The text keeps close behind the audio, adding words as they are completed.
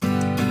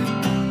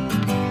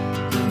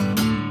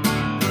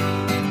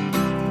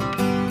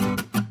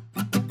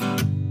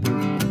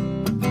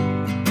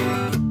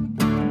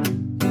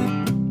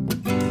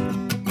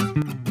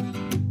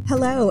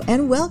Hello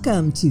and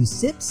welcome to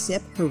Sip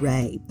Sip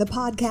Hooray, the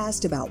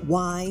podcast about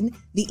wine,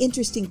 the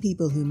interesting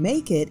people who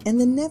make it, and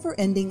the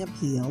never-ending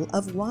appeal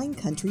of wine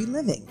country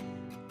living.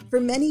 For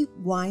many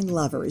wine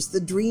lovers,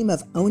 the dream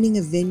of owning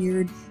a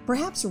vineyard,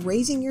 perhaps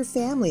raising your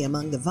family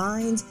among the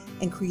vines,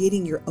 and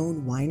creating your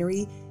own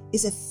winery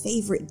is a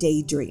favorite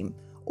daydream,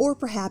 or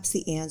perhaps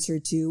the answer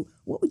to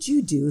what would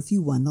you do if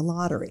you won the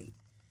lottery.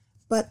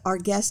 But our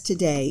guest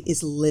today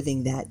is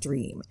living that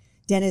dream.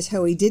 Dennis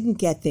Hoey didn't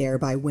get there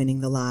by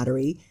winning the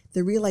lottery.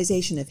 The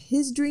realization of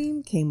his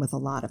dream came with a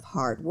lot of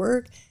hard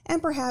work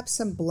and perhaps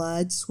some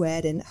blood,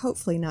 sweat, and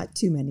hopefully not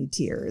too many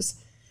tears.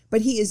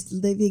 But he is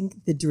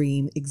living the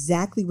dream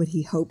exactly what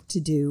he hoped to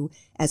do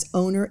as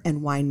owner and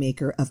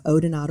winemaker of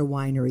Odonata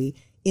Winery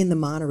in the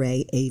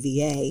Monterey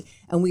AVA.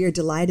 And we are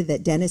delighted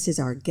that Dennis is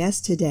our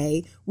guest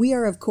today. We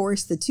are, of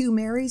course, the two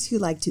Marys who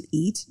like to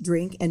eat,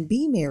 drink, and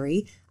be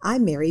merry.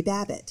 I'm Mary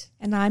Babbitt.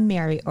 And I'm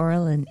Mary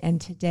Orland, and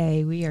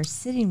today we are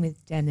sitting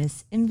with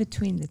Dennis in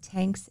between the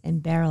tanks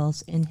and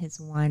barrels in his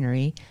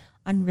winery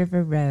on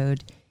River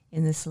Road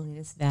in the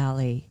Salinas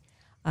Valley.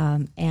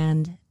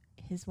 And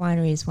his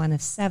winery is one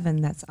of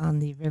 7 that's on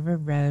the River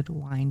Road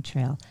Wine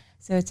Trail.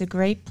 So it's a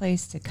great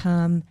place to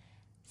come,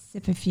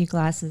 sip a few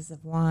glasses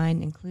of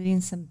wine,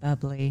 including some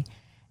bubbly,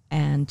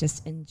 and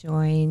just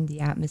enjoying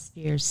the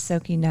atmosphere,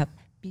 soaking up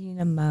being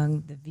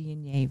among the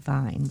Viognier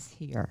vines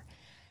here.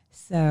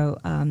 So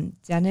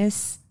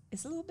Dennis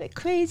is a little bit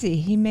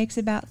crazy. He makes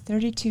about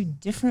 32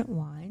 different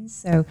wines.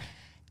 So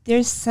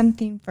there's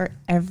something for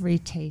every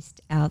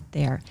taste out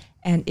there.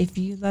 And if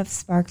you love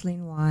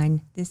sparkling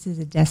wine, this is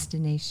a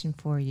destination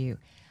for you.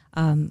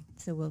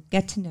 So we'll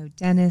get to know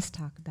Dennis,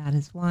 talk about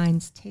his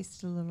wines,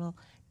 taste a little.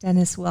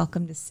 Dennis,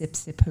 welcome to Sip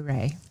Sip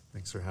Hooray.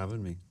 Thanks for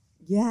having me.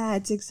 Yeah,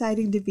 it's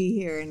exciting to be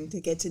here and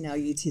to get to know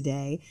you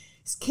today.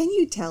 Can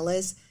you tell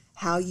us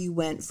how you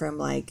went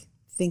from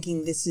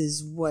thinking this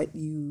is what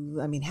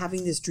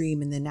having this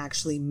dream and then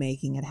actually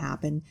making it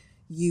happen?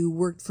 You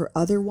worked for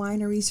other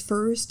wineries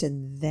first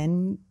and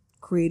then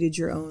created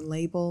your own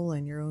label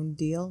and your own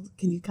deal.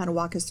 Can you kind of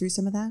walk us through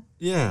some of that?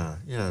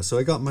 Yeah. So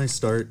I got my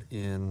start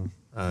in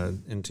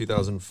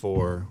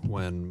 2004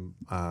 when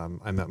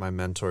I met my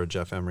mentor,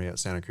 Jeff Emery, at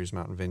Santa Cruz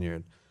Mountain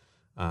Vineyard.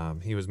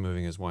 He was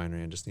moving his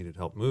winery and just needed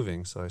help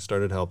moving. So I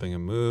started helping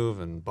him move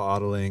and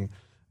bottling.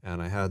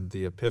 And I had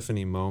the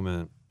epiphany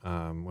moment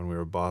when we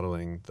were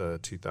bottling the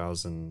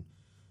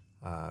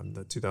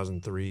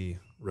 2003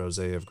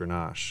 Rosé of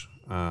Grenache.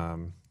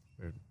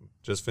 We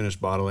just finished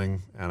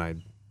bottling, and I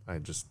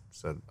just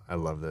said, I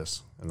love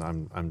this, and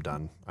I'm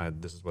done.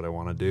 This is what I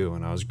want to do.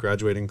 And I was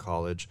graduating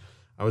college.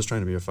 I was trying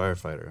to be a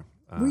firefighter.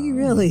 Were you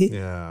really?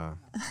 Yeah.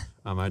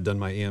 I'd done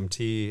my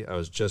EMT. I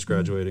was just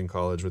graduating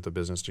college with a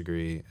business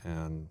degree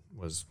and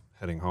was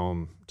heading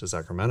home to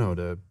Sacramento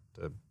to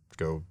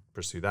go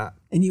pursue that.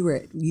 And you were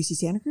at UC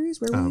Santa Cruz?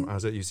 Where were you? I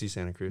was at UC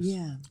Santa Cruz.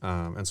 Yeah.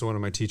 And so one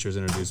of my teachers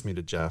introduced me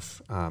to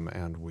Jeff,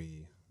 and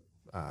we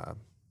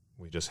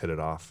just hit it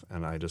off.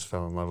 And I just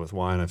fell in love with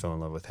wine. I fell in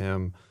love with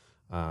him.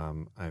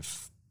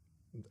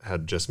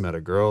 Had just met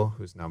a girl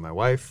who's now my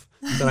wife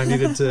that I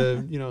needed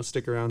to,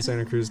 stick around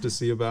Santa Cruz to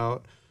see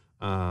about.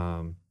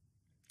 So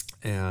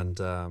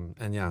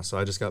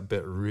I just got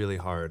bit really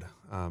hard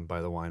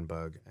by the wine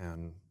bug,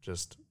 and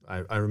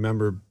I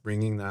remember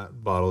bringing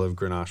that bottle of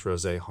Grenache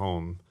Rosé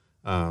home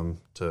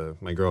to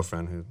my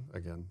girlfriend, who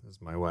again is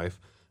my wife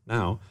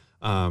now,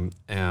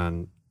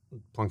 and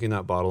plunking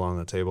that bottle on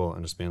the table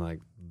and just being like,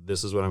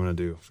 this is what I'm going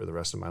to do for the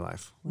rest of my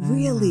life. Wow.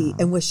 Really?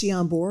 And was she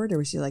on board, or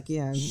was she like,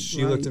 yeah?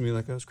 She looked at me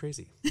like I was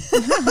crazy.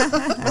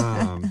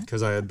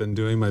 Because I had been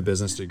doing my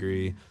business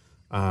degree.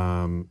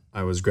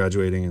 I was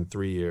graduating in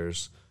 3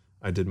 years.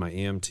 I did my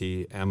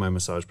EMT and my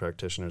massage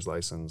practitioner's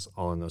license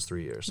all in those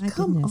 3 years.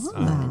 Come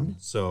on.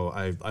 So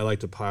I like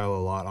to pile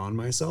a lot on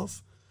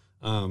myself.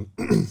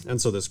 And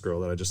so this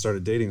girl that I just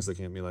started dating is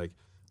looking at me like,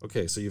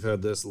 okay, so you've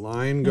had this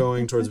line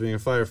going towards being a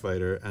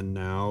firefighter, and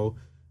now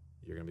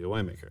you're going to be a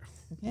winemaker.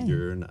 Okay.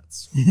 You're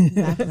nuts.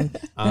 Exactly.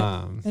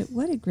 But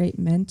what a great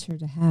mentor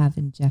to have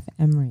in Jeff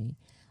Emery.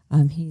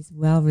 He's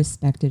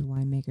well-respected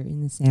winemaker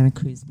in the Santa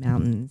Cruz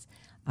Mountains,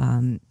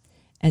 and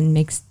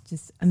makes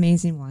just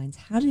amazing wines.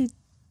 How did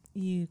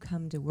you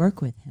come to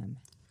work with him?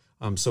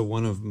 So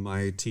one of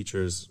my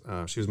teachers,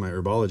 she was my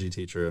herbology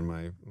teacher and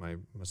my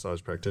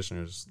massage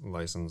practitioner's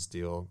license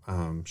deal.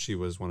 She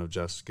was one of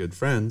Jeff's good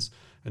friends,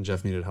 and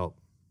Jeff needed help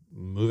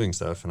moving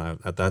stuff. And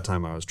at that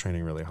time I was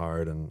training really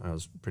hard and I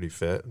was pretty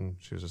fit. And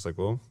she was just like,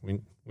 well,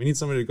 we need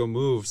somebody to go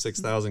move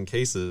 6,000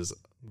 cases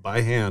by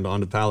hand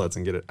onto pallets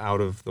and get it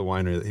out of the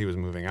winery that he was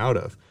moving out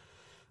of.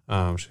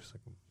 She was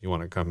like, you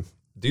want to come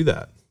do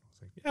that? I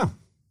was like, yeah,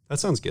 that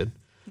sounds good.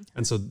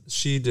 And so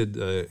she did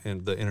the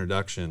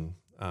introduction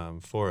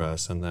for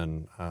us, and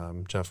then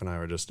Jeff and I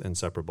were just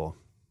inseparable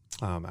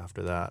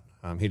after that.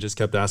 He just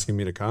kept asking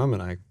me to come,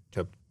 and I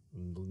kept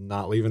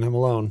not leaving him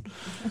alone.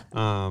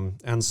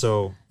 And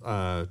so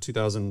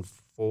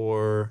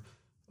 2004,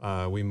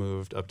 we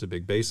moved up to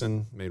Big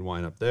Basin, made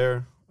wine up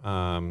there.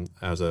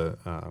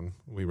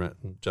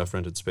 Jeff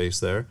rented space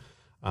there.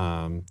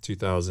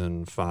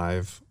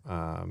 2005,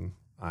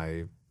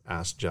 I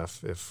asked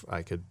Jeff if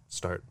I could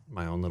start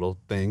my own little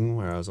thing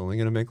where I was only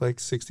going to make like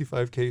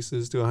 65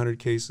 cases to 100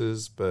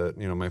 cases, but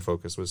my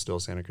focus was still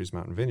Santa Cruz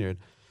Mountain Vineyard.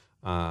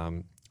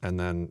 And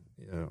then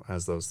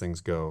as those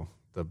things go,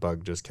 the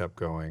bug just kept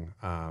going.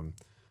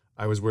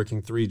 I was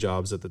working 3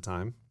 jobs at the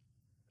time.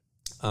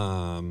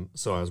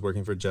 So I was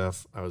working for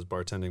Jeff, I was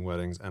bartending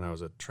weddings, and I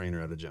was a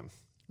trainer at a gym.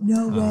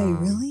 No way,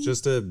 really?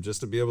 Just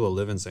to be able to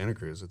live in Santa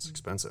Cruz, it's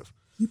expensive.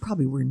 You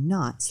probably were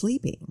not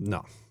sleeping.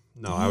 No,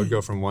 I would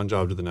go from one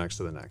job to the next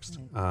to the next.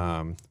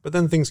 But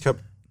then things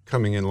kept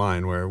coming in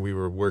line where we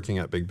were working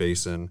at Big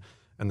Basin,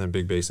 and then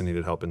Big Basin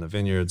needed help in the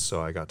vineyards,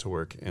 so I got to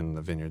work in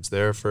the vineyards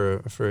there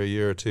for a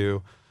year or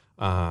two.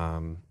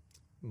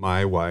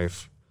 My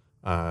wife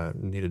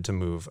needed to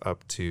move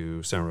up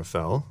to San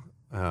Rafael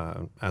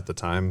at the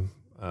time.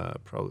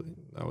 Probably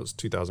that was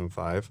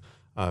 2005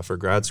 for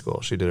grad school.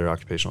 She did her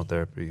occupational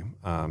therapy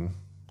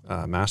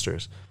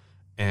master's,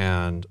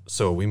 and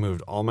so we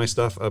moved all my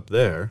stuff up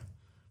there.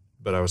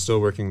 But I was still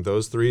working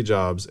those 3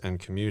 jobs and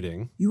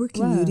commuting. You were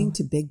commuting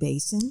to Big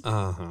Basin?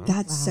 Uh-huh.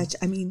 That's such.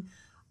 I mean,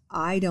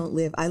 I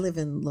live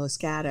in Los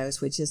Gatos,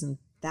 which isn't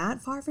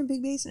that far from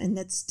Big Basin, and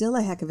that's still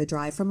a heck of a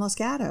drive from Los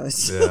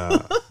Gatos.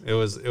 Yeah, it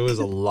was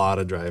a lot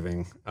of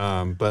driving.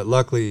 But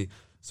luckily,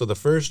 so the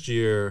first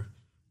year,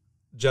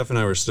 Jeff and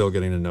I were still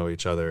getting to know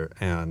each other,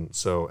 and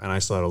I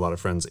still had a lot of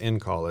friends in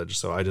college,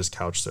 so I just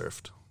couch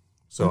surfed.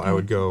 So I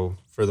would go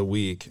for the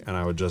week, and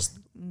I would just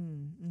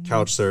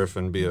couch surf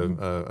and be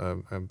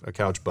a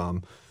couch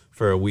bum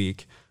for a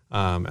week,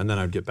 and then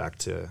I'd get back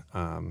to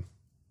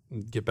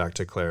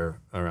Claire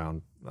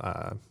around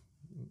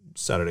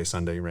Saturday,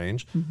 Sunday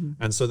range,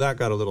 and so that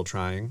got a little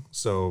trying.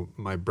 So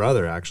my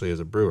brother actually is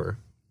a brewer,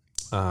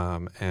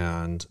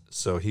 and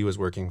so he was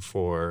working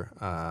for.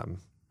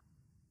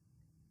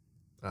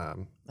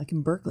 Like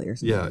in Berkeley or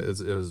something. Yeah, it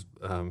was.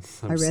 I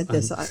read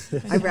this. I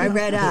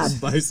read up.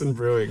 Bison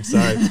Brewing.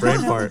 Sorry, brain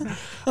fart.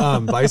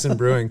 Bison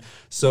Brewing.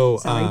 So,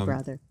 sorry,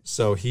 brother.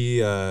 So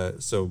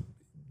so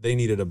they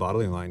needed a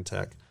bottling line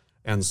tech,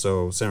 and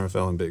so San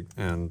Rafael and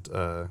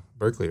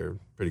Berkeley are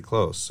pretty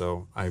close.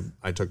 So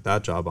I took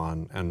that job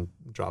on and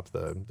dropped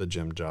the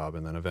gym job,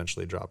 and then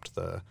eventually dropped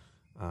the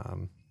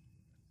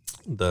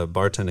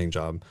bartending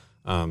job,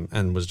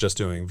 and was just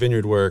doing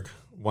vineyard work,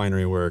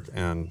 winery work,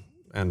 and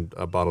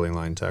a bottling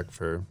line tech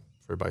for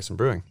Bison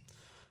Brewing.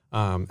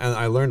 And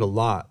I learned a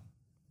lot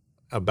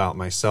about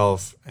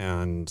myself,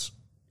 and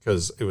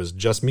because it was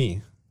just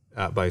me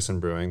at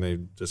Bison Brewing, they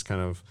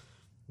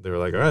were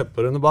like, all right,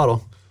 put it in the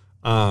bottle.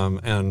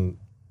 And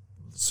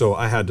so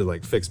I had to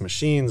like fix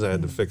machines. I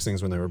had to fix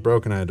things when they were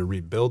broken. I had to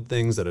rebuild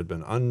things that had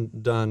been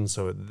undone.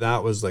 So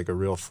that was like a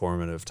real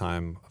formative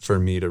time for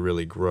me to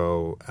really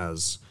grow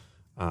as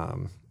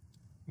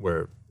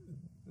where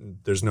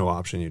there's no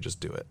option. You just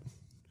do it.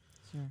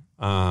 Sure.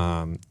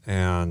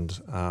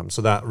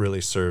 So that really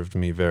served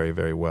me very,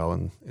 very well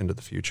into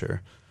the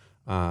future.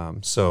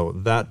 So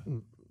that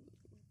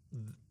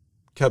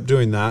kept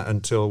doing that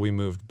until we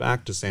moved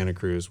back to Santa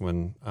Cruz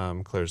when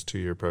Claire's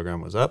 2-year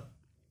program was up.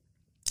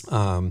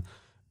 In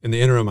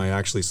the interim,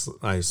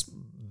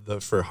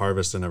 for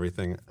harvest and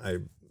everything,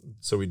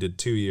 so we did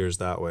 2 years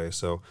that way.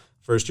 So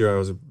first year I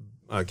was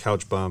a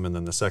couch bum, and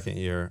then the second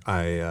year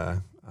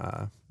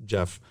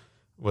Jeff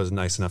was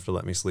nice enough to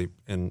let me sleep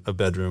in a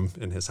bedroom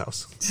in his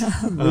house.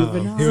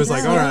 He was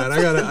like, all right,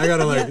 I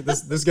gotta like,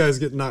 this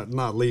guy's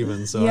not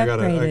leaving. So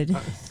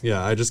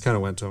I just kind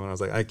of went to him and I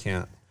was like, I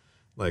can't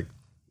like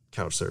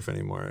couch surf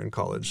anymore in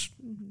college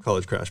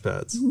crash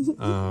pads.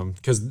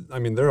 Cause I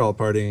mean, they're all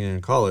partying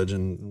in college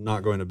and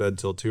not going to bed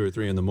till 2 or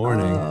 3 in the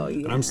morning. Oh,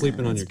 yeah, and I'm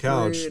sleeping on your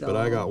couch, brutal. But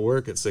I got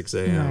work at 6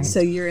 a.m. So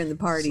you're in the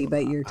party,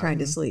 but you're trying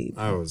to sleep.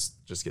 I was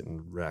just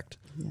getting wrecked.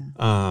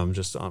 Yeah.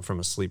 Just from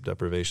a sleep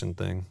deprivation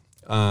thing.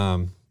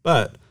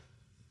 But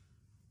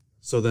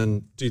so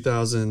then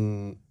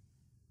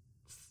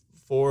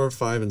 2004,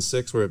 5, and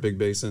 6 were at Big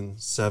Basin.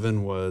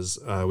 7 was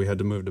we had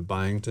to move to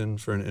Byington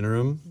for an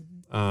interim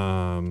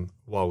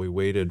while we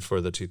waited for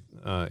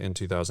in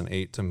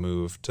 2008 to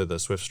move to the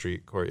Swift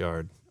Street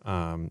Courtyard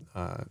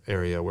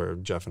area where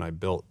Jeff and I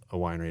built a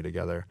winery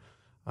together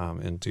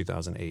in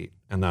 2008,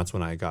 and that's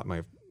when I got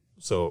my.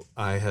 So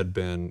I had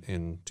been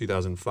in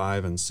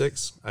 2005 and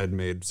 6. I had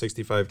made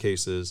 65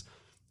 cases.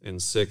 In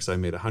 6, I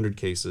made 100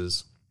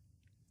 cases,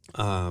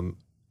 and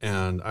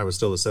I was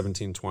still a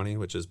 1720,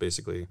 which is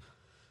basically,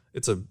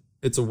 it's a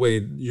way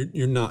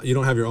you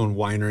don't have your own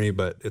winery,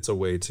 but it's a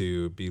way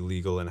to be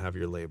legal and have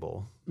your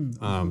label.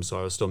 Mm-hmm. So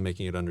I was still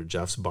making it under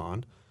Jeff's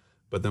bond,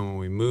 but then when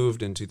we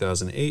moved in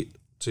 2008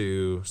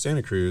 to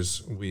Santa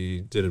Cruz,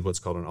 we did what's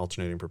called an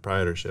alternating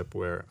proprietorship,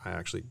 where I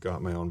actually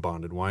got my own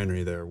bonded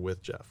winery there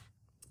with Jeff.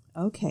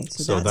 Okay,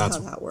 so that's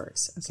how that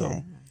works.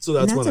 Okay, so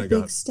that's when a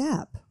big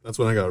step. That's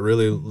when I got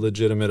really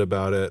legitimate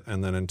about it.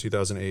 And then in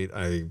 2008,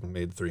 I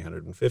made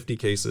 350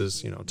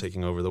 cases,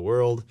 taking over the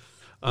world.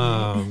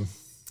 And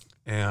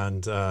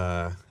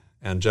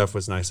Jeff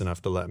was nice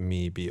enough to let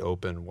me be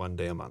open 1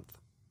 day a month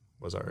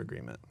was our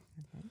agreement.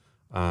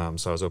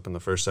 So I was open the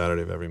first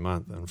Saturday of every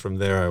month. And from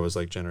there, I was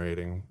like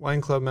generating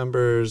wine club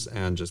members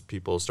and just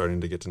people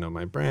starting to get to know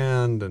my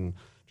brand and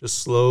just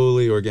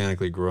slowly,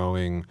 organically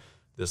growing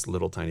this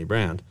little tiny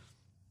brand.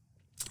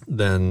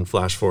 Then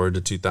flash forward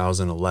to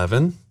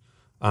 2011,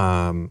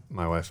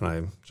 my wife and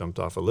I jumped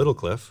off a little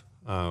cliff,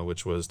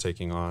 which was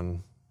taking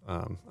on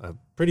a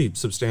pretty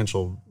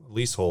substantial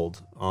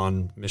leasehold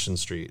on Mission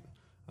Street.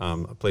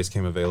 A place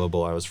came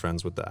available. I was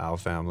friends with the Au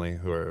family,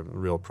 who are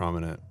real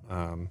prominent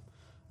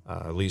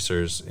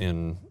leasers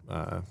in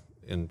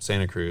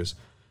Santa Cruz,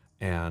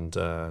 and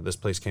this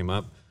place came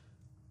up.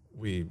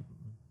 We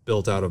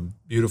built out a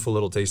beautiful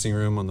little tasting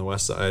room on the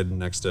west side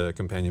next to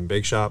Companion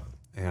Bake Shop,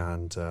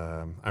 and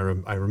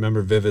I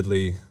remember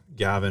vividly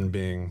Gavin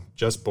being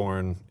just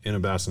born in a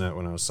bassinet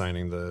when I was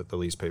signing the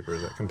lease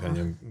papers at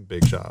Companion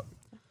Bake Shop.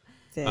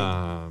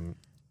 And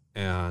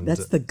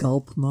that's the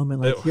gulp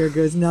moment. Like, here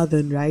goes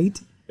nothing, right?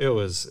 It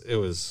was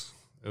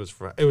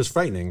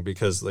frightening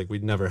because like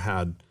we'd never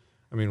had.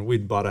 I mean,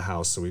 we'd bought a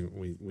house, so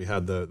we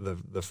had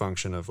the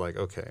function of like,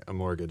 okay, a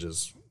mortgage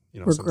is,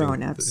 we're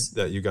grown-ups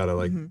that you gotta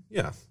like,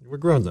 yeah, we're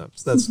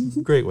grown-ups. That's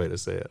a great way to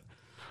say it.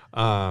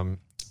 And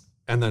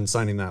then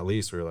signing that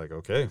lease, we were like,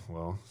 okay,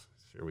 well,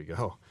 here we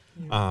go.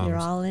 You're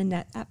all in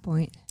at that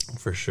point.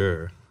 For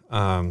sure.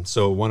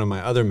 So one of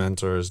my other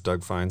mentors,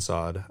 Doug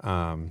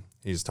Feinsod,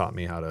 he's taught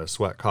me how to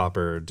sweat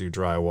copper, do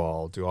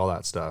drywall, do all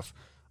that stuff.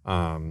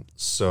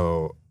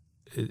 So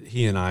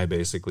he and I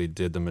basically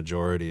did the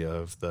majority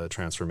of the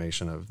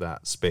transformation of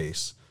that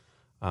space.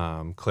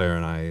 Claire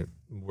and I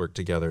worked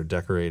together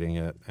decorating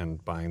it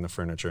and buying the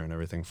furniture and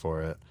everything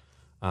for it.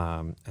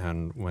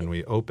 And when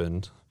we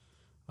opened,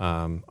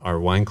 our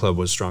wine club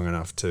was strong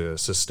enough to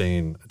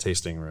sustain a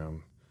tasting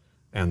room,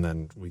 and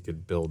then we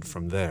could build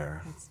from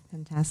there. That's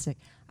fantastic.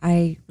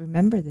 I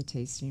remember the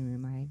tasting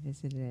room. I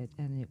visited,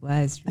 and it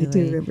was really I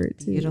do remember it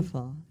too.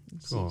 Beautiful.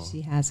 Cool.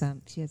 She has a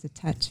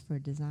touch for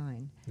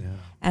design. Yeah.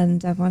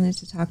 And I wanted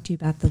to talk to you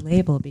about the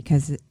label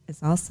because it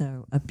is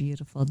also a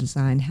beautiful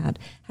design. How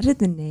did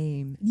the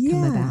name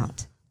come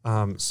about?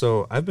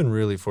 So I've been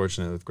really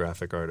fortunate with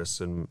graphic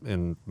artists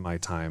in my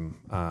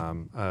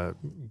time.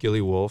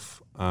 Gilly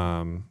Wolf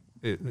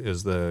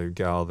is the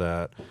gal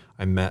that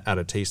I met at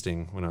a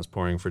tasting when I was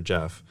pouring for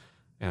Jeff.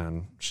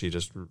 And she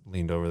just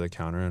leaned over the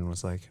counter and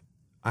was like,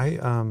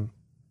 I'm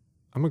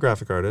a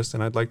graphic artist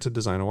and I'd like to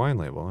design a wine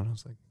label. And I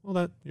was like,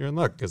 well, you're in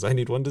luck because I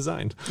need one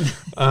designed.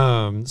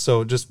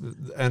 So just,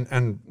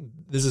 and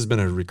this has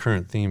been a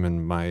recurrent theme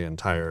in my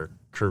entire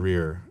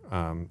career.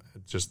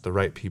 Just the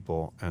right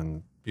people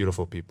and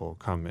beautiful people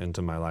come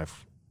into my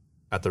life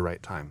at the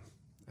right time.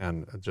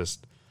 And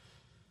just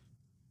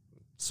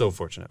so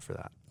fortunate for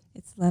that.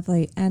 It's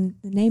lovely. And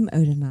the name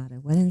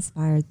Odonata, what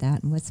inspired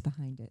that and what's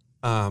behind it?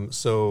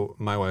 So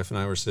my wife and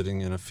I were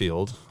sitting in a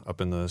field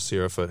up in the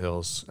Sierra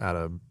foothills at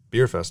a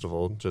beer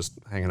festival, just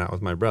hanging out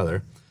with my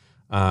brother,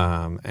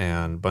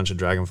 and a bunch of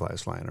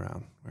dragonflies flying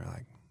around. We were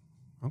like,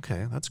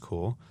 okay, that's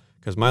cool.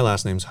 Because my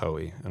last name's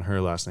Hoey and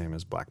her last name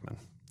is Blackman.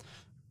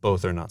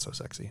 Both are not so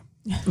sexy.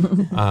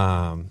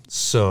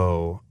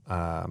 So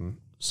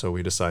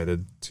we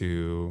decided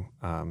to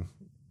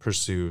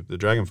pursue the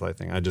dragonfly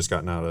thing. I'd just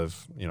gotten out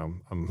of,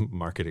 a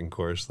marketing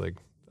course like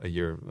a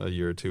year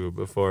or two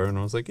before, and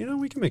I was like,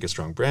 we can make a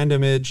strong brand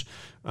image.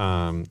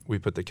 We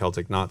put the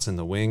Celtic knots in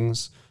the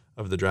wings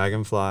of the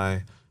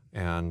dragonfly,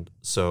 and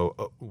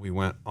so we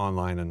went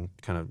online and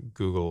kind of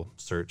Google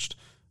searched,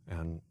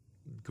 and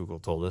Google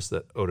told us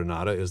that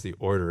Odonata is the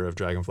order of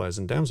dragonflies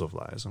and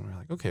damselflies, and we're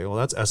like, okay, well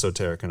that's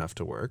esoteric enough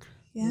to work.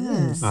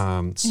 Yes.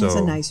 So there's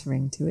a nice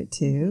ring to it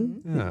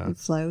too. Yeah. It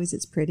flows.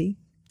 It's pretty.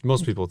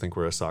 Most people think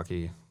we're a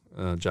sake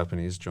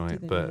Japanese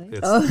joint, but really?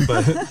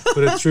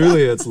 it's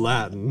it's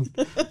Latin,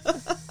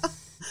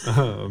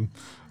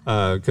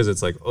 because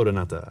it's like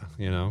Odonata,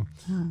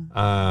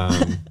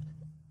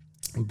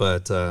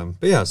 But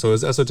yeah, so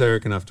it's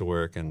esoteric enough to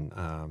work, and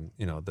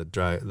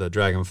the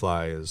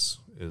dragonfly is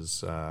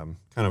kind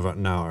of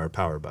now our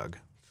power bug.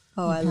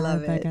 Oh, I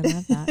love it. I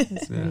love that.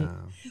 That's great. Yeah.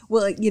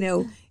 Well,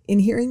 in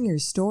hearing your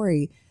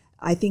story,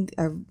 I think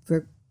a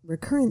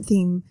recurrent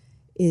theme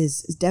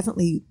is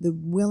definitely the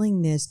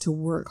willingness to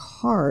work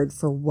hard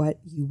for what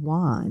you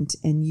want.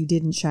 And you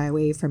didn't shy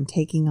away from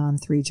taking on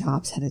 3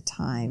 jobs at a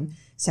time,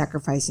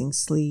 sacrificing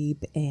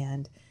sleep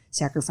and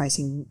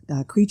sacrificing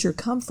creature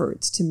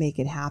comforts to make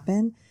it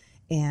happen.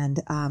 And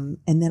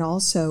then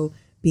also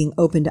being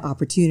open to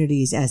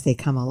opportunities as they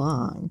come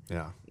along.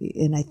 Yeah.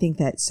 And I think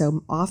that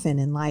so often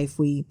in life,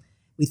 we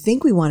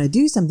think we want to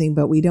do something,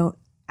 but we don't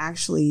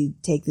actually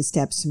take the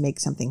steps to make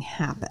something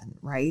happen.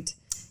 Right.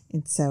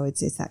 And so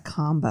it's that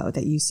combo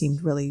that you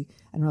seemed really,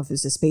 I don't know if it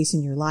was a space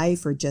in your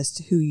life or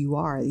just who you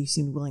are, you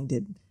seemed willing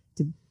to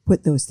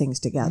put those things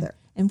together.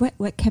 And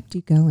what kept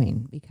you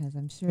going? Because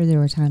I'm sure there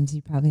were times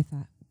you probably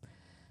thought,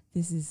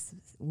 this is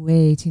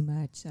way too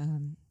much.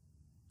 Am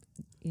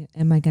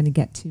I going to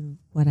get to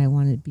what I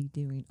want to be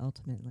doing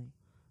ultimately?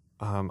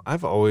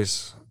 I've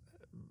always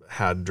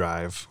had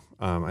drive.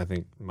 I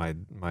think my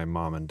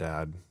mom and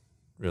dad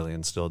really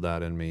instilled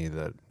that in me,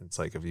 that it's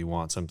like if you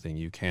want something,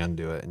 you can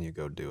do it and you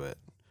go do it.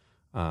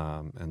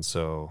 And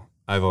so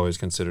I've always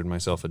considered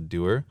myself a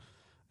doer.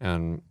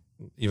 And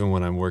even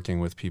when I'm working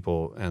with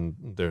people and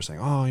they're saying,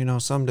 oh,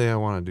 someday I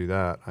want to do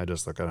that, I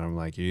just look at them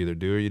like, you either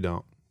do or you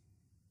don't.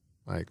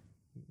 Like,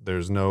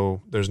 there's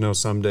no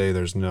someday,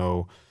 there's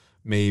no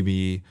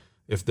maybe.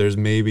 If there's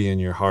maybe in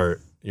your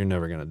heart, you're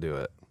never going to do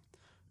it.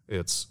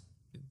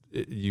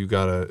 You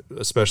gotta,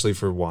 especially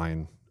for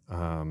wine,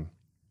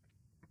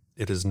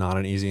 it is not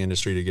an easy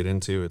industry to get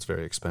into. It's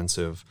very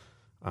expensive.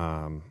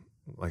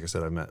 Like I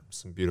said, I've met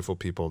some beautiful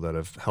people that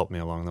have helped me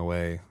along the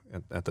way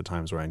at the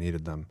times where I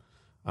needed them.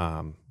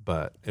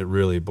 But it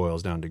really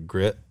boils down to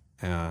grit,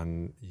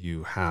 and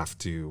you have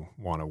to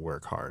want to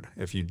work hard.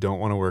 If you don't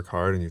want to work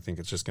hard and you think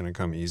it's just going to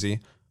come easy,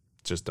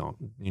 just don't.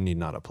 You need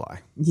not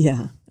apply.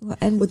 Yeah. Well,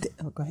 and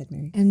go ahead,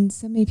 Mary. And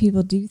so many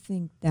people do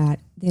think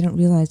that they don't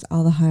realize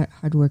all the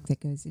hard work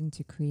that goes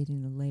into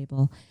creating a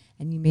label.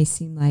 And you may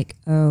seem like,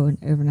 an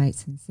overnight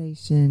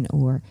sensation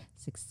or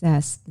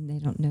success, and they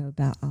don't know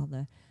about all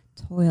the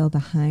toil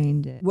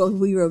behind it. Well,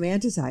 we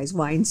romanticize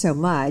wine so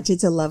much.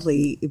 It's a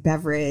lovely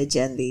beverage,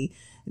 and the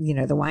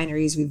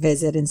wineries we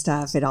visit and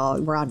stuff,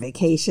 we're on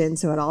vacation,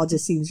 so it all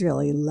just seems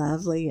really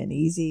lovely and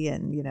easy,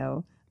 and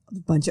a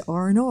bunch of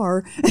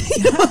R&R.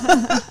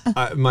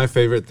 My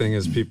favorite thing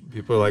is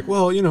people are like,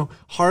 well,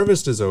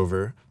 harvest is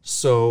over,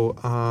 so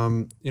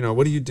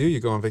what do? You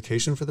go on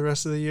vacation for the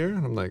rest of the year?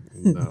 And I'm like,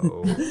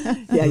 no.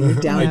 Yeah, you're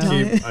down.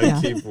 I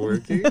keep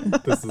working.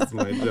 This is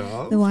my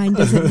job. The wine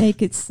doesn't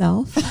make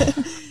itself.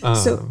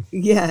 So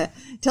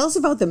tell us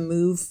about the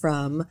move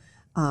from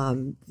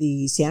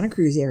the Santa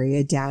Cruz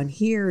area down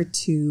here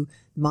to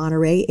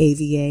Monterey,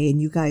 AVA,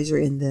 and you guys are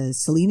in the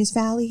Salinas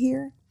Valley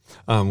here?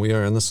 We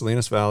are in the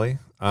Salinas Valley.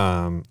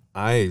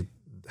 I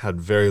had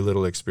very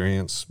little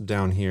experience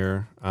down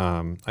here.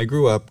 I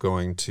grew up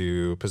going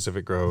to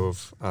Pacific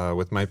Grove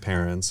with my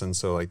parents, and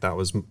so that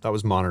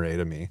was Monterey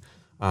to me.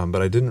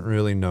 But I didn't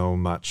really know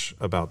much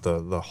about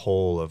the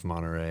whole of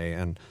Monterey,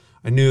 and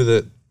I knew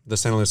that the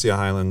Santa Lucia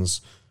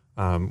Highlands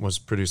was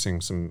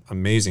producing some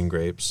amazing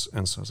grapes,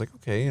 and so I was like,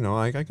 okay,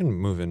 I can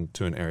move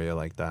into an area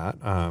like that,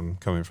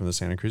 coming from the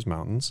Santa Cruz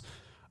Mountains,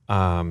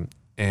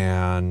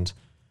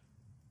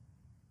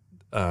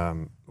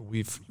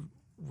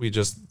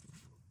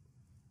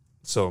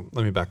 So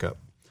let me back up.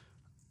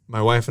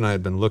 My wife and I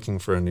had been looking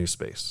for a new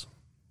space.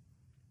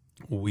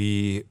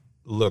 We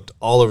looked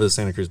all over the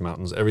Santa Cruz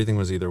Mountains. Everything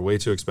was either way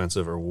too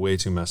expensive or way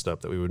too messed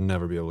up that we would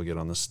never be able to get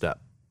on the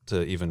step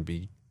to even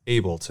be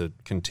able to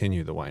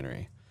continue the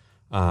winery.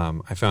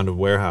 I found a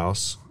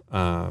warehouse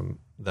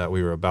that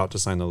we were about to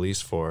sign the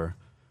lease for.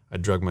 I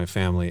drug my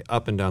family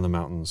up and down the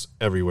mountains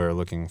everywhere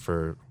looking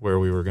for where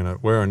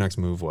our next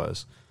move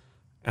was.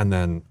 And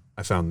then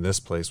I found this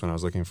place when I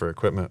was looking for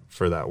equipment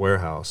for that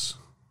warehouse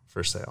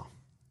for sale.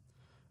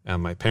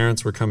 And my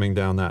parents were coming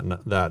down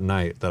that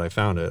night that I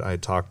found it. I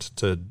talked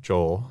to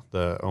Joel,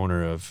 the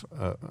owner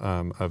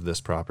of this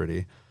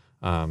property,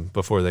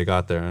 before they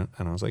got there.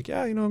 And I was like,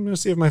 I'm going to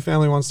see if my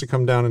family wants to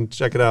come down and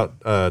check it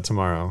out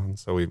tomorrow. And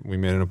so we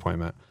made an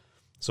appointment.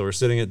 So we're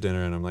sitting at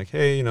dinner, and I'm like,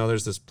 hey,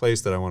 there's this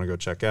place that I want to go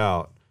check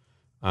out.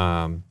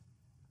 And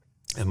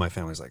my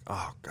family's like,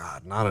 oh,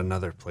 God, not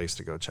another place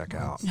to go check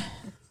out.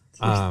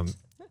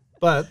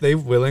 But they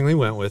willingly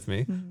went with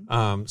me.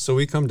 Mm-hmm. So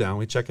we come down,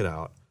 we check it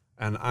out,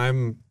 and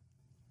I'm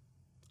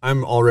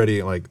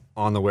already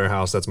on the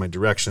warehouse. That's my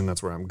direction.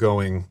 That's where I'm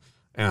going.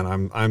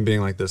 And I'm being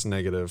like this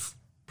negative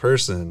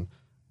person.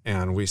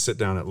 And we sit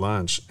down at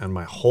lunch, and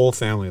my whole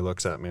family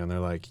looks at me, and they're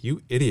like,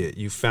 you idiot,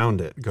 you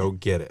found it. Go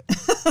get it.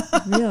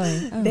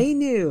 Really? Oh. They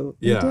knew.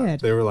 Yeah.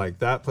 They were like,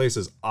 that place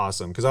is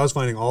awesome. Because I was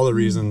finding all the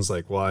reasons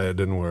why it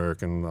didn't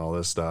work and all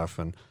this stuff.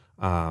 And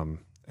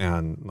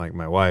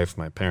my wife,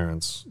 my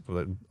parents,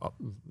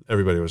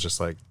 everybody was just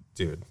like,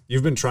 dude,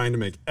 you've been trying to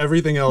make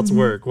everything else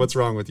work. What's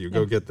wrong with you?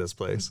 Go get this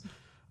place.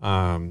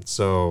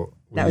 So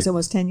that was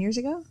almost 10 years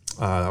ago?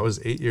 That was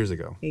 8 years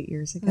ago. 8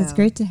 years ago. It's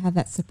great to have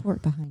that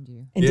support behind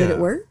you. And did it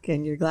work?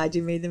 And you're glad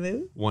you made the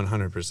move?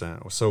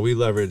 100%. So we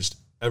leveraged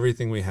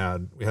everything we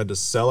had. We had to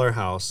sell our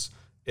house.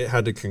 It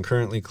had to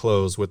concurrently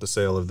close with the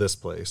sale of this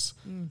place.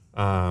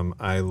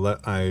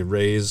 I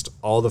raised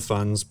all the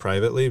funds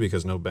privately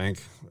because the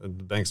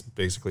banks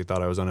basically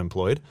thought I was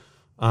unemployed.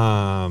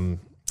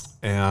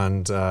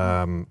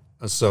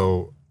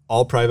 So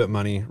all private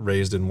money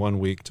raised in 1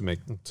 week to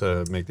make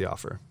the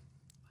offer.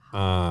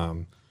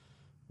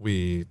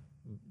 We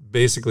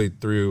basically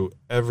threw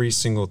every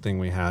single thing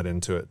we had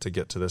into it to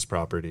get to this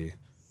property.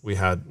 We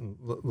had,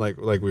 like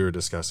we were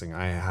discussing,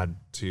 I had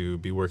to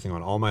be working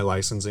on all my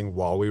licensing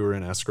while we were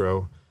in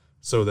escrow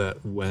so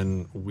that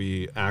when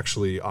we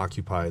actually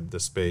occupied the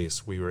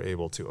space, we were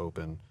able to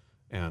open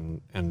and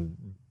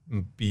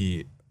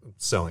be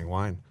selling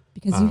wine.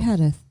 Because you had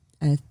a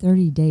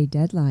 30-day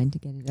deadline to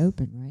get it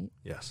open, right?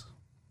 Yes.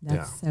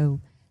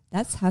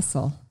 That's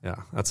hustle.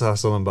 Yeah, that's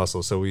hustle and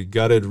bustle. So we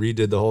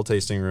redid the whole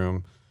tasting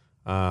room.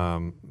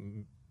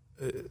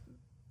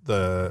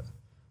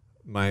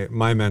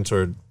 My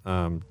mentor,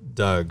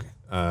 Doug,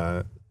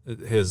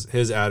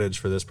 his adage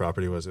for this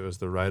property was it was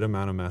the right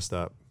amount of messed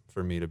up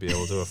for me to be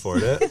able to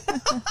afford it.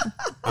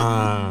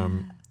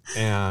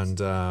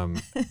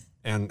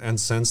 And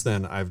since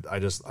then,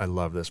 I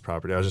love this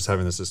property. I was just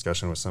having this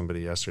discussion with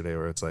somebody yesterday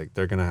where it's like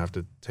they're gonna have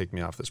to take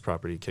me off this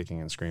property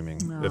kicking and screaming.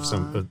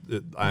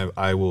 Aww.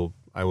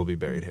 I will be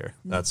buried here.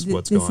 That's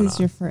what's going on. This is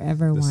your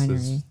forever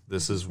winery.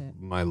 This is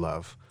my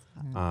love.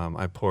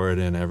 I pour it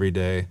in every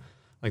day.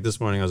 Like this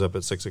morning, I was up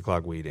at 6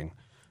 o'clock weeding.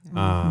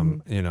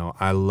 You know,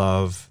 I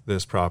love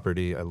this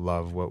property. I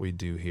love what we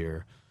do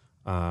here.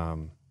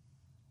 And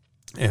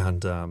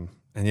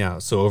yeah,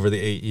 so over the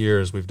 8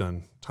 years, we've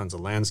done tons of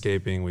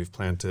landscaping. We've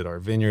planted our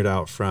vineyard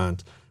out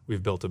front.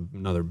 We've built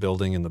another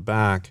building in the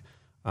back.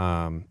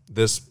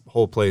 This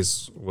whole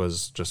place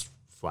was just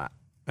flat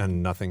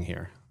and nothing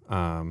here.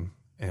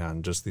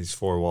 And just these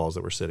 4 walls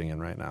that we're sitting in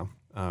right now.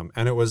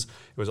 And it was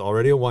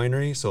already a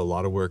winery, so a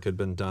lot of work had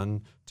been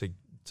done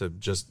to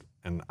just,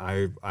 and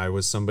I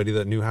was somebody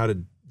that knew how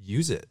to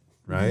use it,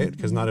 right?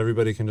 Because not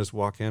everybody can just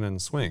walk in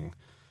and swing.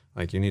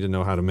 Like you need to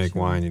know how to make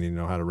wine, you need to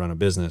know how to run a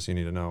business, you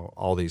need to know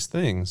all these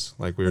things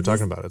like we were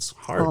talking about. It's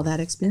hard. All that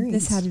experience.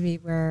 This had to be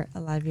where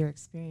a lot of your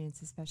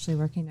experience, especially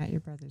working at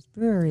your brother's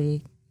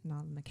brewery and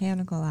all the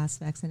mechanical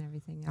aspects and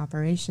everything,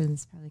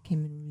 operations probably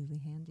came in really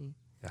handy.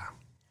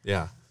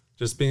 Yeah.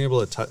 Just being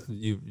able to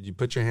you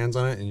put your hands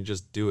on it and you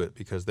just do it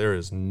because there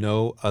is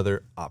no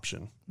other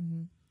option.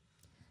 Mm-hmm.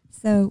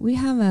 So we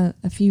have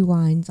a few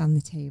wines on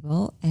the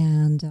table,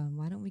 and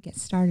why don't we get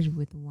started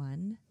with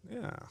one?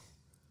 Yeah,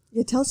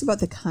 tell us about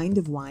the kind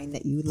of wine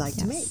that you would like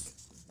to make.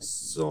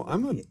 So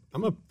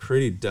I'm a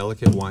pretty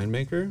delicate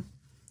winemaker.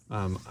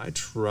 I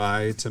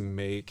try to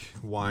make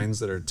wines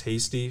that are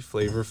tasty,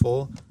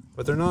 flavorful,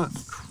 but they're not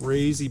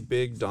crazy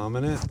big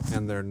dominant,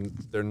 and they're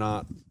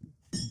not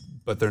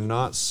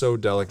so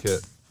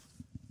delicate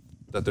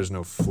that there's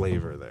no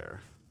flavor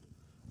there.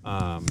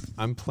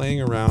 I'm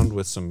playing around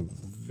with some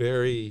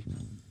very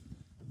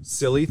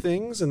silly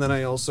things, and then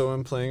I also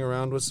am playing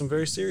around with some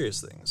very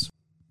serious things.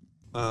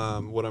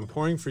 What I'm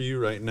pouring for you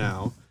right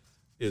now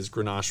is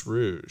Grenache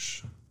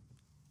Rouge.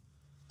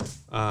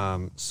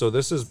 So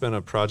this has been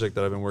a project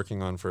that I've been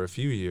working on for a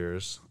few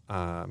years.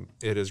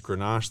 It is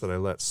Grenache that I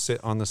let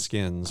sit on the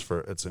skins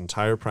for its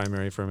entire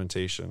primary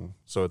fermentation.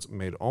 So it's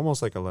made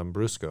almost like a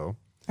Lambrusco.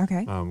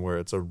 Okay. Where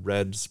it's a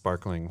red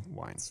sparkling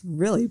wine. It's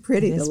really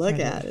pretty to look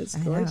at. It's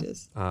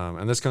gorgeous.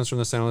 And this comes from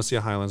the Santa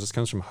Lucia Highlands. This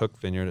comes from Hook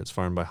Vineyard. It's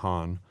farmed by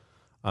Hahn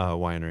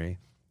Winery.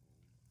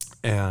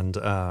 And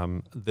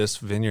this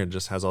vineyard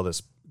just has all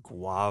this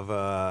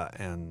guava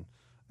and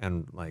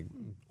like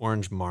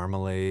orange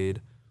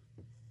marmalade.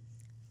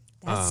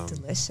 That's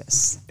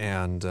delicious.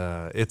 And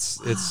it's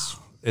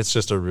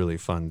just a really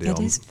fun deal. It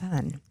is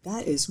fun.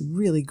 That is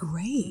really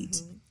great.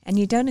 Mm-hmm. And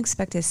you don't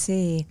expect to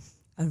see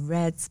a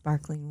red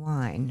sparkling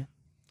wine.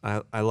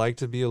 I like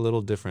to be a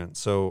little different.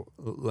 So,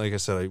 like I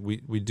said, we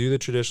do the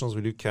traditionals.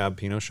 We do Cab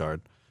Pinot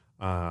Chard,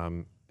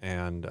 and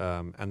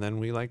then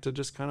we like to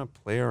just kind of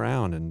play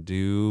around and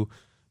do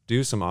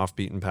some off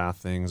beaten path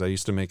things. I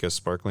used to make a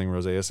sparkling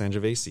Rosé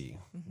Sangiovese.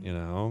 You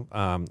know,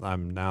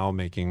 I'm now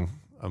making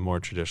a more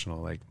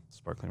traditional like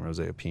sparkling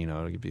Rosé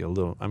Pinot. To be a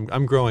little.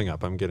 I'm growing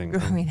up. I'm getting a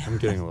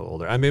little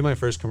older. I made my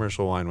first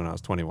commercial wine when I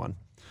was 21.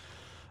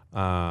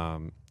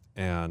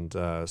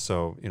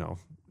 So you know.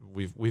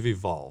 We've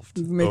evolved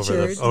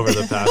over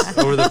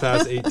the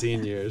past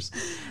 18 years.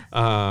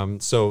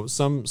 So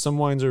some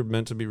wines are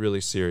meant to be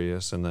really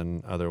serious, and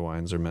then other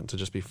wines are meant to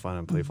just be fun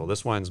and playful.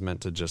 This wine's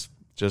meant to just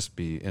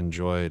be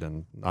enjoyed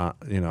and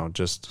not,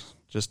 just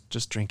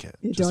drink it.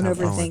 Don't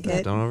overthink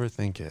it. Don't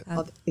overthink it.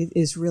 It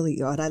is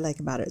really what I like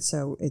about it.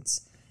 So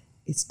it's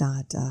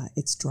not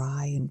it's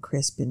dry and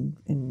crisp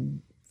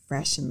and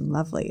fresh and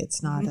lovely.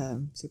 It's not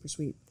super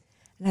sweet.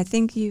 And I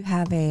think you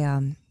have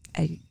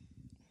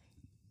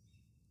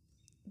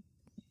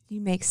you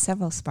make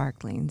several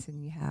sparklings,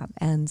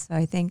 and so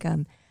I think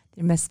there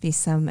must be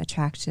some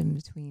attraction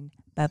between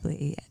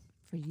bubbly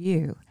for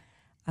you.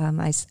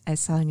 I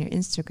saw on your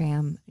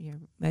Instagram, your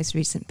most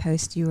recent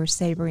post, you were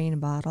savoring a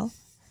bottle.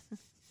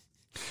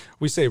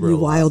 We savor you a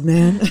lot. Wild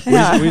man.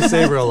 we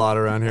savor a lot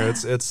around here.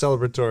 It's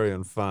celebratory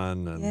and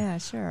fun. And, yeah,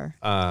 sure.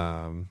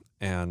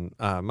 And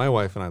my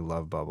wife and I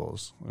love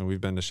bubbles, and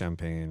we've been to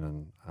Champagne,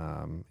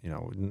 and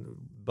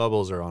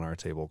bubbles are on our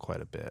table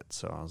quite a bit.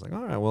 So I was like,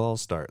 all right, well, I'll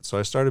start. So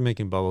I started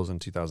making bubbles in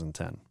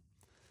 2010.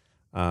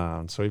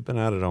 So we've been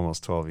at it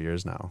almost 12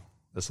 years now.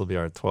 This will be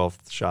our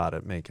 12th shot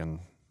at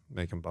making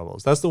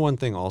bubbles. That's the one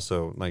thing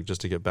also, like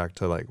just to get back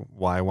to like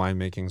why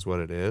winemaking is what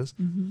it is.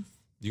 Mm-hmm.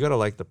 You got to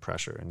like the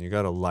pressure, and you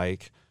got to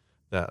like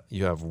that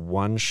you have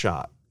one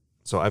shot.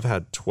 So I've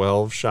had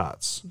 12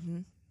 shots. Mm-hmm.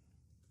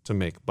 To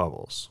make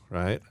bubbles,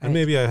 right? And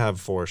maybe I have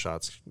 4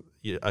 shots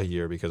a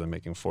year because I'm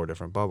making 4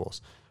 different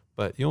bubbles.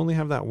 But you only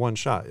have that one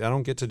shot. I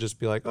don't get to just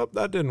be like, oh,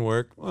 that didn't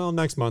work. Well,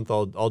 next month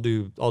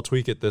I'll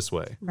tweak it this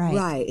way.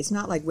 Right. It's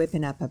not like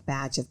whipping up a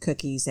batch of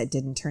cookies that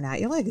didn't turn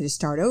out. You're like, just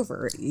start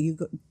over. You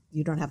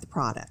don't have the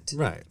product.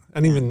 Right.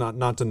 And even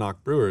not to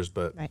knock brewers,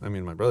 but I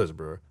mean, my brother's a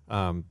brewer.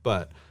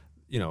 But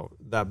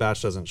that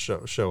batch doesn't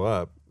show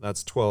up.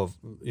 That's 12.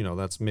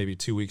 That's maybe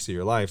 2 weeks of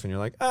your life, and you're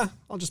like,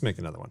 I'll just make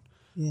another one.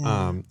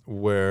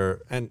 where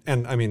and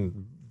I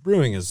mean,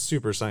 brewing is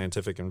super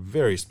scientific and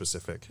very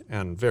specific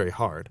and very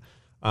hard,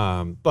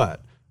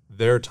 but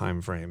their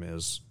time frame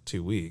is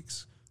 2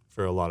 weeks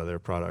for a lot of their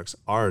products.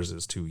 Ours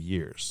is 2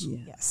 years.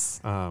 Yes.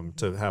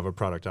 To have a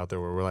product out there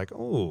where we're like,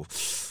 oh,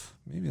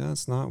 maybe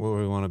that's not what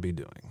we want to be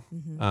doing.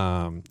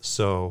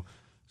 So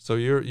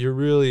you're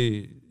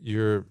really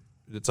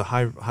it's a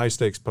high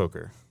stakes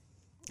poker.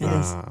 It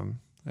is.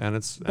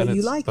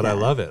 But I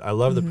love it. I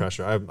love the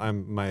pressure.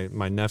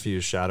 My nephew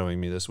is shadowing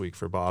me this week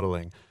for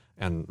bottling,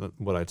 and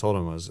what I told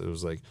him was, it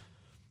was like,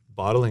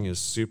 bottling is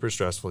super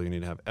stressful. You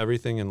need to have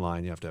everything in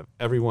line. You have to have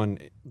everyone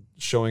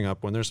showing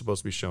up when they're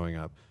supposed to be showing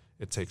up.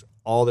 It takes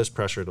all this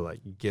pressure to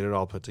like get it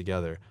all put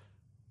together,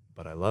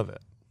 but I love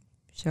it.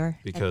 Sure.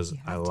 Because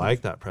I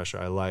like that pressure.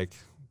 I like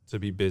to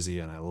be busy,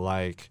 and I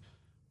like,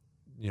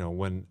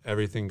 when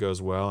everything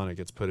goes well and it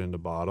gets put into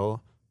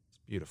bottle, it's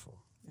beautiful.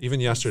 Even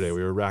yesterday,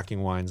 we were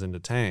racking wines into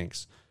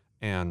tanks,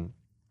 and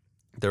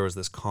there was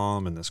this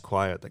calm and this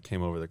quiet that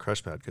came over the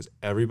crush pad because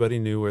everybody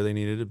knew where they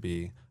needed to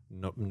be.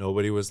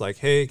 Nobody was like,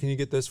 hey, can you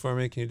get this for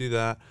me? Can you do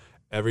that?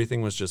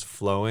 Everything was just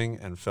flowing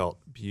and felt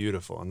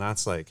beautiful. And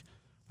that's like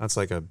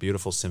a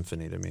beautiful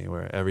symphony to me,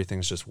 where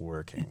everything's just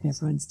working.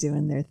 Everyone's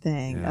doing their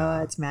thing. Yeah.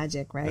 Oh, it's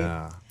magic, right?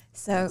 Yeah.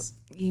 So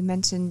you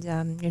mentioned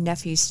your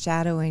nephew's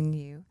shadowing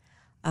you.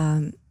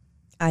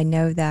 I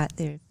know that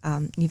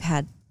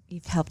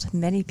you've helped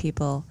many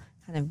people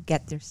kind of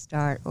get their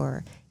start,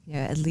 or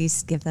at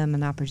least give them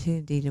an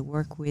opportunity to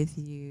work with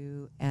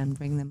you and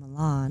bring them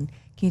along.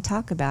 Can you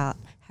talk about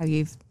how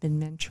you've been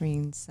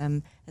mentoring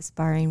some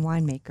aspiring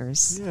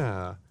winemakers?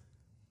 Yeah.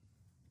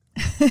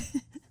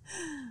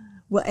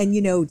 Well, and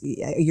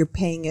you're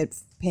paying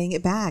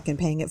it back and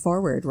paying it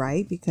forward,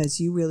 right?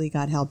 Because you really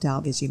got helped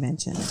out, as you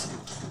mentioned.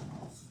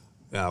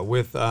 Yeah,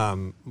 with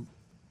and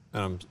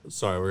I'm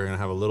sorry, we're gonna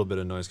have a little bit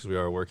of noise because we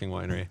are a working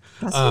winery.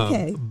 That's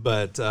okay.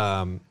 But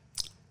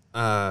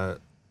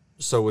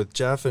so with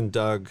Jeff and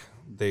Doug,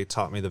 they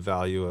taught me the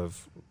value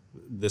of,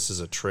 this is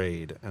a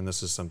trade, and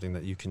this is something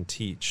that you can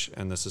teach,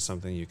 and this is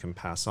something you can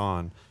pass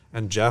on.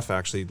 And Jeff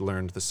actually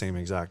learned the same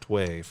exact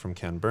way from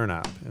Ken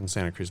Burnap in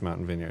Santa Cruz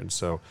Mountain Vineyard.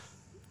 So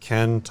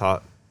Ken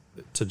taught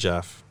to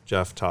Jeff,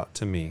 Jeff taught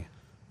to me,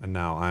 and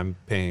now I'm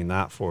paying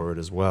that forward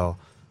as well.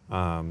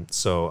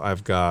 So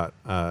I've got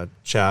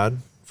Chad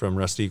from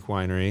Rustique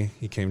Winery.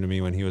 He came to me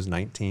when he was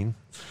 19.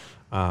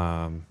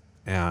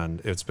 And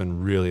it's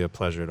been really a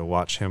pleasure to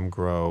watch him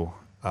grow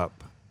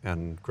up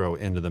and grow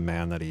into the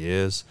man that he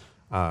is.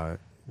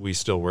 We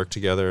still work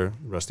together.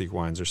 Rustique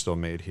wines are still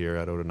made here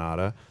at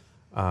Odonata.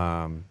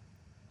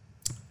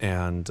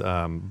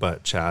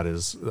 But Chad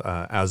is,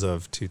 as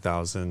of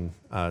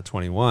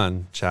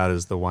 2021, Chad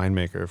is the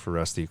winemaker for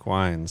Rustique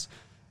Wines.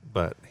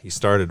 But he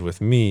started with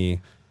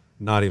me,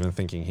 not even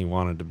thinking he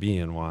wanted to be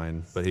in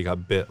wine, but he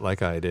got bit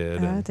like I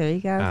did. There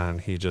you go. And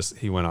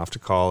he went off to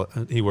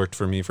college. He worked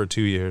for me for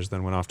 2 years,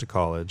 then went off to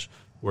college,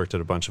 worked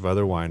at a bunch of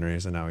other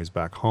wineries, and now he's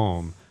back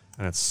home.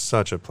 And it's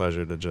such a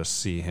pleasure to just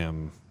see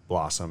him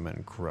blossom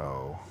and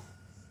grow.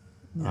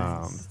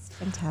 Nice. It's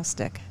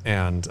fantastic.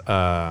 And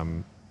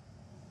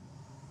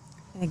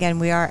again,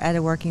 we are at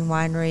a working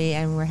winery,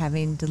 and we're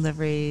having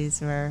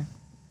deliveries or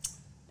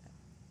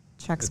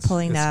trucks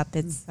pulling up.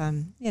 It's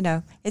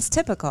it's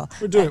typical.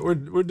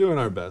 We're doing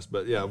our best,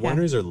 but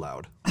wineries are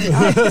loud.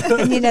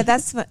 And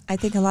that's what I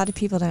think a lot of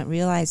people don't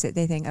realize. That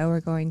they think, oh,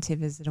 we're going to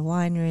visit a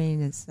winery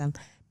and it's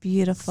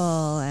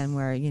beautiful, and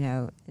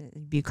we're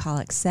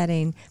bucolic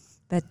setting.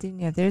 But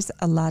there's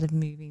a lot of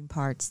moving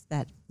parts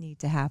that need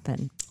to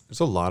happen.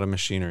 There's a lot of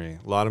machinery,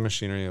 a lot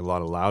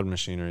of loud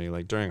machinery.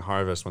 Like during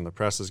harvest, when the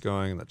press is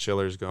going and the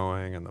chiller's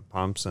going and the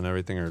pumps and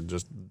everything are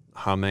just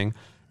humming,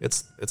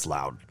 it's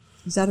loud.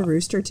 Is that a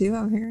rooster too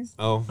out here?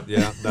 Oh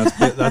yeah,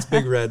 that's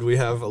Big Red. We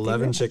have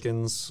 11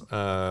 chickens,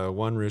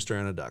 1 rooster,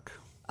 and a duck.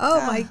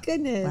 Oh my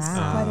goodness!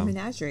 Wow. Quite a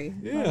menagerie.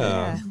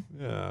 Yeah.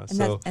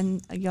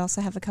 And you also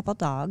have a couple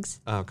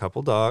dogs. A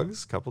couple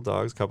dogs, couple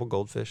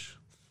goldfish.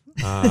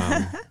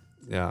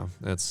 Yeah,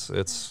 it's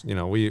it's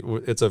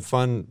a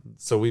fun.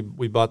 So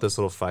we bought this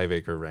little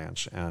 5-acre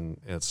ranch,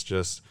 and it's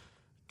just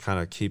kind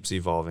of keeps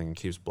evolving and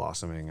keeps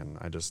blossoming, and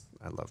I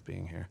love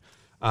being here.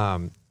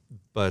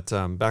 But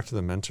back to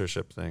the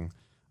mentorship thing.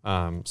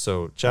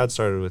 So Chad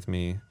started with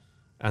me,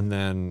 and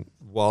then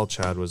while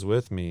Chad was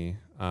with me,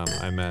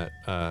 I met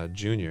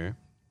Junior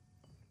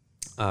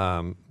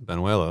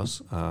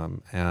Benuelos,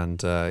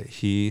 and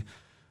he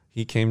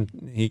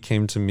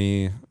came to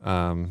me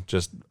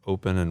just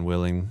open and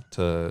willing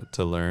to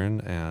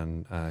learn,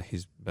 and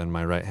he's been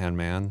my right-hand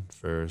man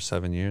for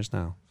 7 years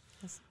now.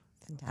 That's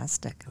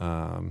fantastic.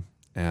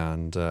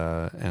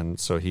 And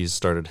so he's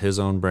started his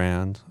own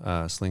brand,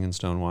 Sling and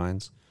Stone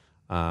Wines.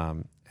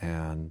 Both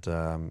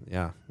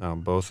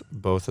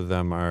of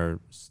them are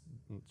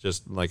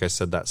just, like I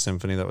said, that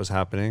symphony that was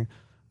happening.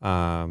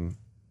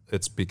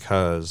 It's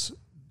because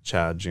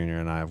Chad Jr.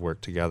 and I have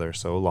worked together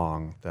so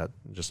long that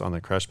just on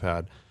the crush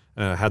pad.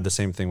 And I had the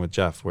same thing with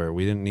Jeff, where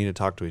we didn't need to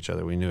talk to each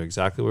other. We knew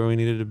exactly where we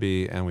needed to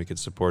be, and we could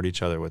support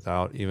each other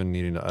without even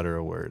needing to utter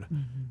a word.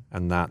 Mm-hmm.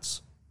 And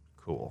that's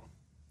cool.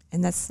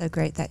 And that's so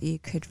great that you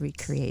could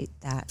recreate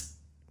that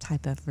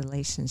type of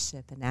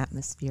relationship and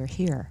atmosphere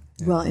here.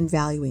 Well, and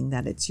valuing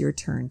that it's your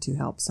turn to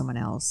help someone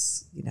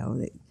else.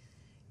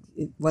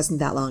 It wasn't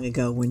that long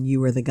ago when you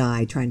were the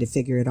guy trying to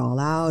figure it all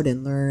out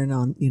and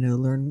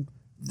learn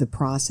the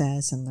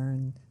process and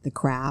learn the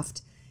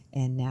craft.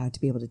 And now to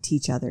be able to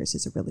teach others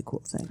is a really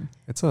cool thing.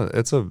 It's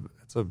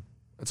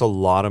a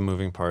lot of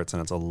moving parts,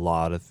 and it's a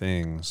lot of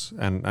things.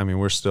 And I mean,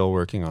 we're still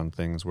working on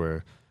things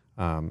where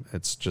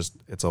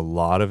it's a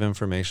lot of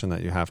information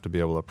that you have to be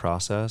able to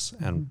process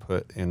and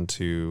put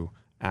into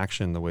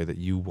action the way that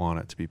you want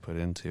it to be put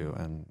into.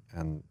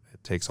 And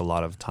it takes a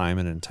lot of time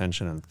and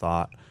intention and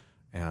thought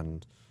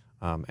and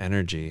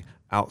energy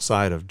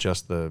outside of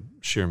just the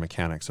sheer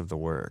mechanics of the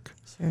work.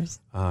 Sure.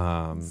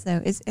 So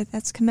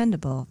that's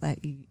commendable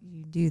that you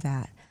do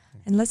that.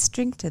 And let's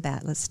drink to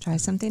that. Let's try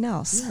something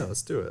else. Yeah,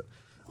 let's do it.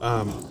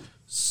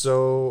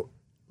 So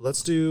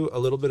let's do a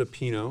little bit of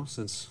Pinot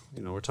since,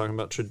 we're talking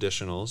about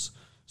traditionals.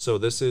 So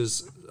this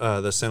is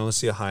the Santa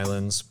Lucia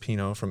Highlands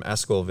Pinot from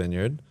Escol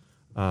Vineyard.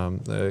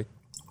 The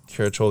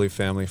Caraccioli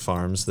family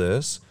farms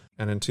this.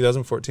 And in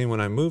 2014, when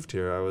I moved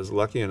here, I was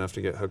lucky enough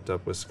to get hooked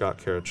up with Scott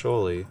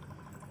Caraccioli.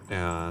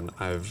 And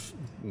I've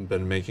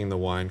been making the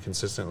wine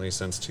consistently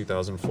since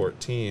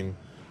 2014.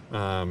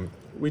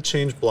 We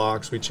changed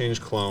blocks, we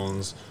changed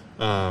clones.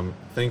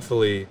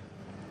 Thankfully,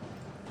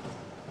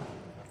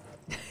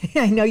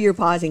 I know you're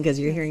pausing because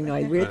you're hearing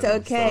noise. It's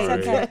okay. Sorry.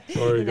 It's okay.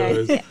 Sorry,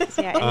 guys.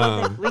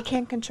 Yeah, we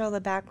can't control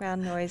the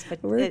background noise, but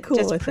it cool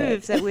just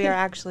proves that we are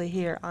actually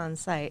here on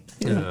site.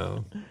 Yeah.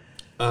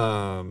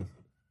 So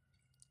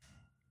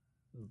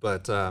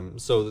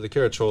the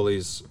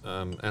Caraccioli's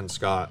and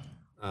Scott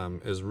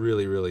is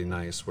really, really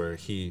nice, where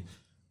he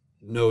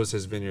knows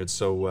his vineyard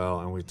so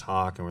well, and we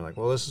talk and we're like,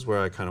 well, this is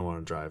where I kind of want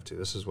to drive to.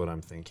 This is what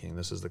I'm thinking.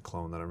 This is the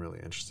clone that I'm really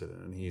interested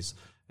in.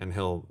 And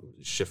he'll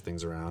shift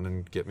things around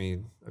and get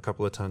me a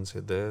couple of tons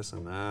of this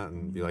and that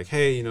and be like,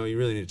 hey, you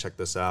really need to check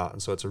this out. And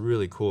so it's a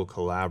really cool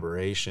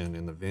collaboration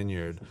in the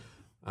vineyard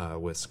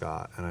with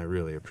Scott, and I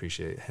really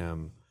appreciate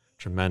him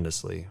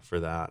tremendously for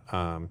that.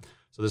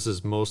 So this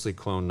is mostly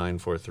clone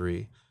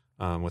 943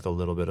 with a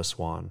little bit of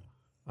Swan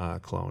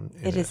clone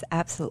in it. It is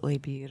absolutely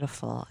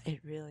beautiful.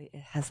 It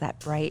has that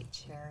bright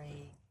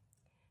cherry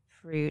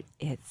fruit.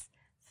 It's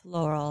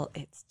floral.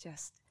 It's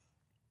just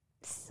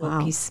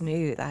silky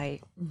smooth.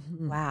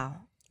 Wow.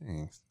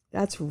 Thanks.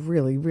 That's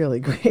really, really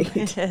great.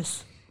 It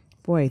is.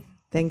 Boy,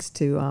 thanks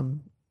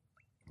to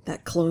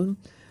that clone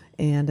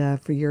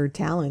and for your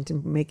talent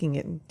in making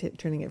it and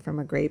turning it from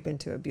a grape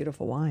into a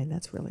beautiful wine.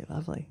 That's really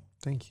lovely.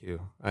 Thank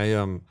you. I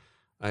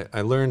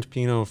learned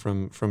Pinot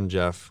from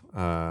Jeff.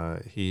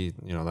 He,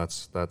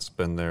 that's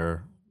been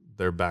their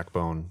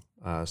backbone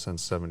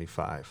since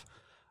 '75,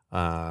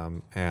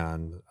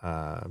 and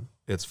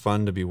it's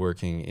fun to be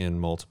working in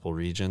multiple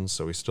regions.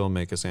 So we still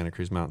make a Santa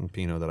Cruz Mountain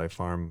Pinot that I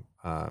farm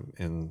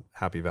in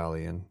Happy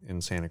Valley in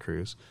Santa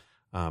Cruz,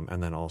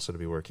 and then also to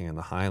be working in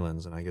the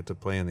Highlands, and I get to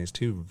play in these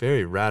two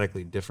very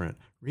radically different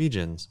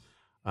regions,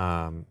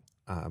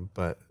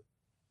 but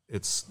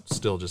it's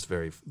still just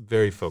very,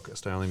 very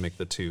focused. I only make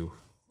the two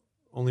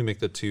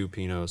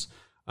Pinots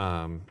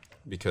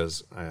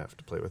because I have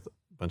to play with a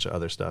bunch of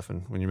other stuff.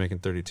 And when you're making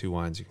 32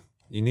 wines,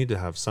 you need to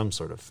have some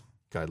sort of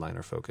guideline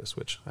or focus,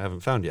 which I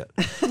haven't found yet.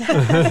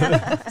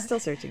 Still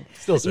searching.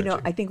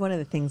 I think one of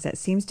the things that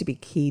seems to be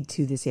key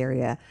to this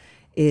area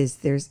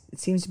is it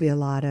seems to be a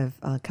lot of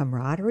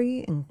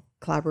camaraderie and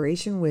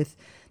collaboration with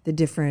the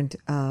different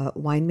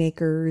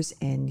winemakers,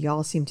 and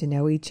y'all seem to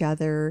know each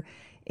other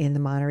in the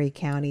Monterey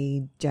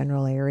County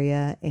general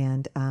area,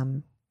 and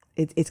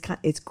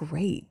it's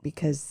great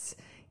because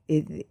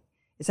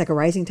it's like a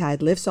rising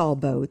tide lifts all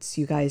boats.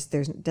 You guys,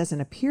 there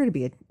doesn't appear to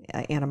be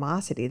a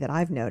animosity that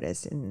I've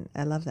noticed, and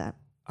I love that.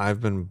 I've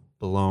been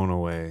blown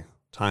away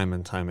time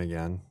and time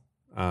again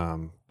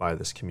by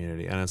this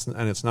community, and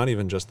it's not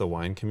even just the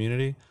wine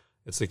community;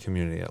 it's the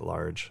community at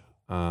large.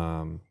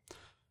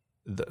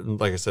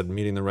 Like I said,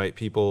 meeting the right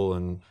people,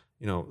 and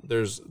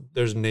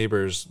there's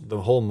neighbors.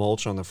 The whole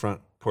mulch on the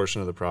front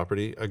portion of the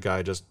property, a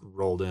guy just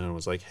rolled in and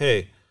was like,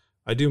 "Hey,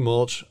 I do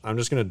mulch. I'm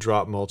just going to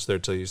drop mulch there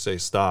till you say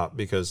stop,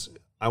 because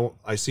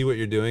I see what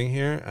you're doing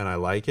here and I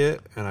like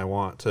it, and I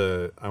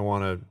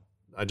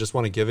just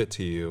want to give it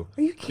to you.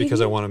 Are you kidding?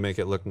 Because I want to make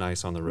it look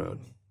nice on the road."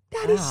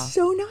 That is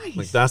so nice.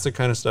 Like, that's the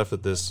kind of stuff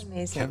that this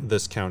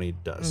county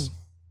does.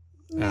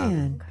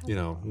 Man.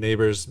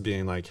 Neighbors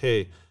being like,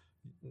 "Hey,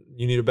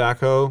 you need a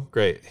backhoe?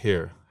 Great,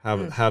 here,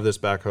 have this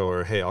backhoe,"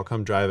 or, "Hey, I'll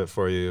come drive it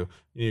for you.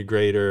 You need a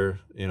grader,"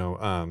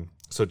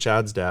 So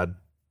Chad's dad,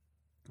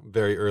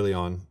 very early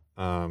on,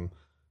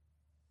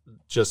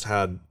 just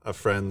had a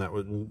friend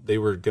they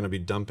were going to be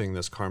dumping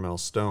this Carmel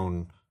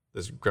stone,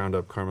 this ground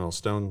up Carmel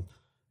stone,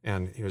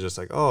 and he was just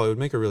like, "Oh, it would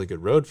make a really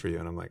good road for you."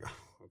 And I'm like,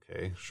 "Oh,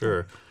 okay,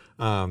 sure."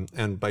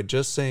 And by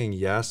just saying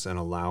yes and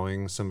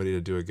allowing somebody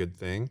to do a good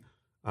thing,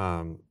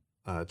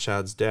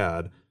 Chad's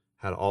dad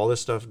had all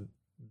this stuff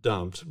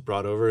dumped,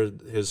 brought over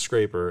his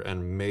scraper,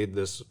 and made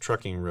this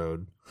trucking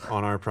road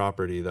on our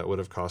property that would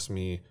have cost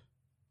me,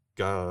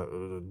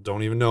 God,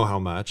 don't even know how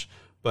much,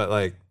 but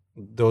like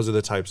those are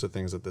the types of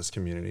things that this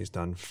community's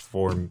done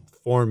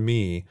for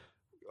me.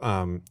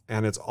 And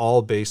it's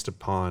all based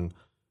upon,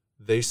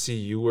 they see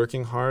you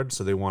working hard,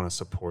 so they want to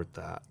support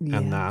that. Yeah.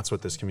 And that's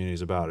what this community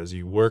is about, is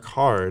you work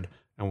hard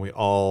and we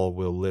all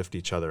will lift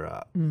each other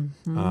up.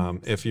 Mm-hmm.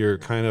 If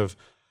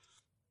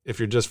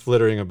you're just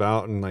flittering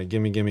about and like,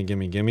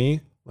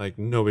 gimme, like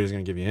nobody's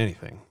going to give you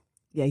anything.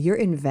 Yeah, you're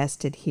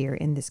invested here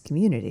in this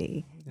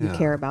community. You Yeah.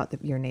 care about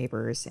your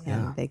neighbors, and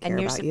Yeah. they care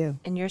about you.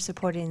 And you're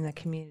supporting the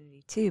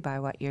community too by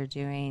what you're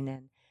doing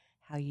and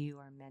how you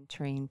are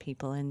mentoring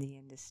people in the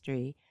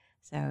industry.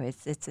 So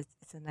it's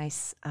a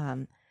nice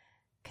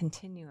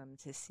continuum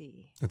to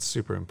see. It's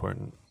super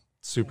important.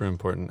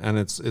 And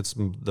it's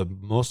the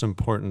most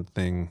important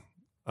thing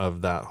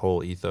of that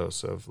whole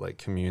ethos of like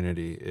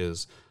community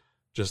is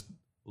just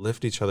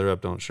lift each other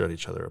up, don't shut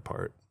each other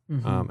apart.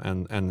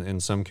 Mm-hmm. And in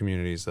some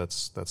communities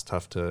that's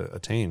tough to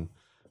attain.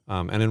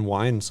 And in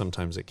wine,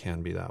 sometimes it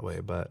can be that way.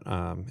 But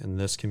in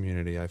this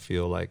community, I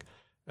feel like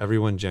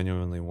everyone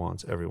genuinely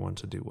wants everyone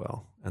to do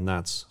well. And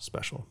that's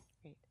special.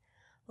 Great.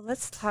 Well,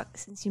 let's talk,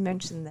 since you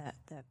mentioned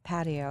the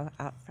patio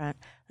out front,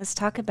 let's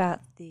talk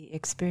about the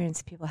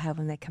experience people have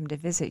when they come to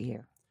visit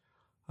you.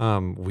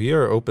 We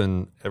are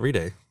open every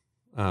day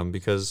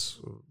because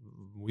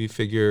we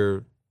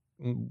figure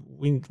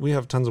we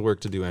have tons of work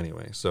to do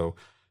anyway. So,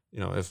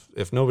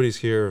 if nobody's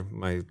here,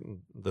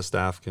 the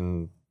staff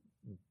can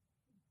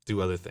do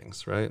other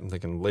things, right? And they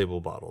can label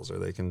bottles, or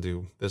they can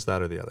do this,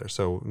 that, or the other.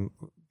 So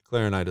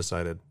Claire and I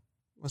decided,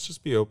 let's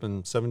just be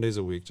open 7 days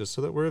a week just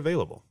so that we're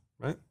available,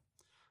 right?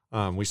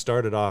 We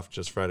started off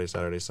just Friday,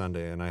 Saturday,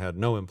 Sunday, and I had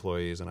no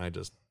employees, and I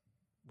just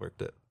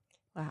worked it.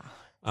 Wow.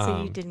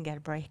 So you didn't get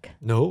a break.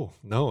 No.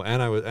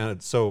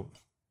 And so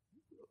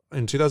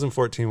in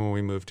 2014, when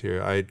we moved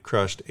here, I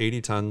crushed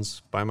 80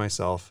 tons by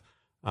myself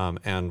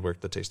and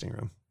worked the tasting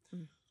room.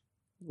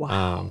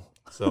 Wow.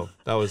 So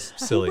that was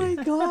silly. Oh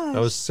my gosh.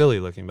 That was silly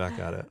looking back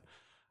at it.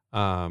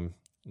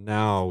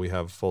 Now we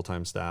have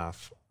full-time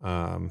staff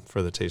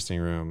for the tasting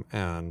room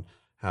and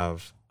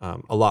have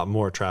a lot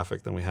more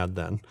traffic than we had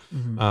then.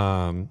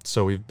 Mm-hmm.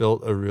 So we've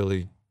built a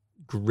really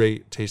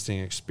great tasting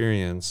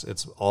experience.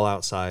 It's all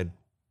outside.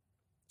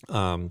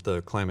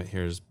 The climate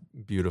here is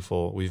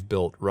beautiful. We've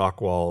built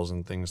rock walls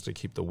and things to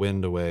keep the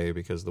wind away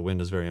because the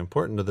wind is very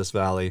important to this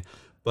valley.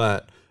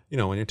 But,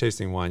 when you're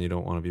tasting wine, you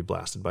don't want to be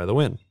blasted by the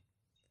wind.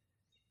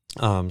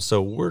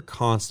 So we're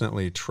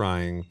constantly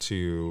trying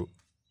to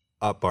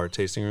up our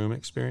tasting room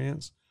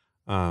experience.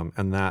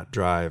 And that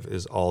drive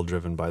is all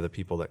driven by the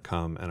people that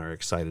come and are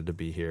excited to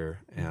be here.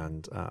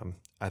 And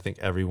I think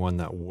everyone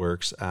that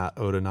works at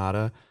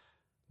Odonata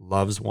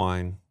loves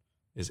wine,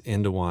 is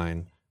into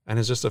wine, and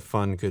is just a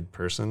fun, good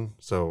person.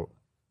 So,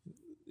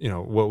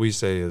 what we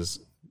say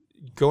is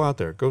go out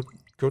there, go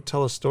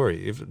tell a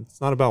story. If it's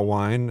not about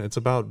wine, it's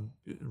about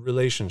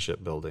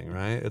relationship building,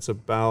 right? It's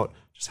about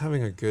just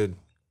having a good,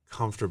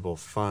 comfortable,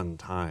 fun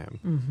time.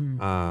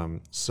 Mm-hmm.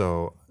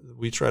 So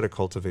we try to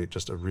cultivate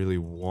just a really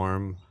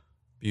warm,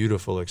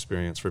 beautiful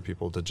experience for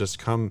people to just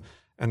come,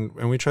 and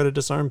we try to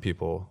disarm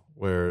people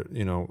where,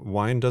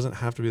 wine doesn't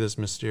have to be this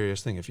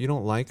mysterious thing. If you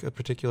don't like a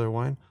particular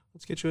wine,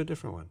 let's get you a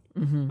different one.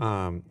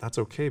 Mm-hmm. That's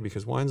okay,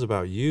 because wine's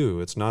about you.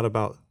 It's not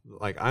about,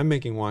 like, I'm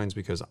making wines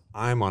because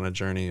I'm on a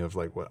journey of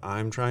like what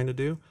I'm trying to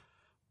do,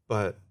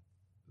 but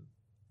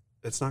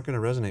it's not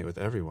going to resonate with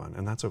everyone,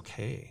 and that's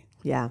okay.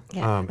 Yeah.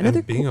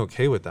 And being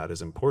okay with that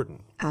is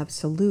important.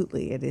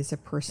 Absolutely. It's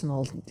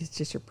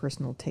just your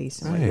personal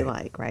taste and what you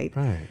like, right?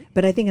 Right.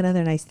 But I think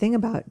another nice thing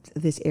about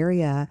this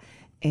area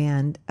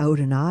and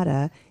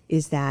Odonata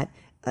is that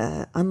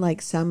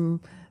unlike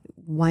some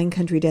wine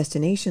country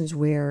destinations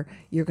where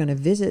you're going to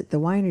visit the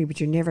winery, but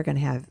you're never going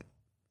to have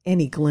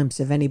any glimpse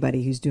of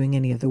anybody who's doing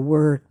any of the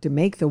work to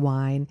make the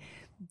wine,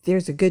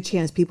 there's a good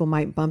chance people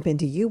might bump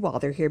into you while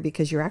they're here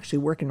because you're actually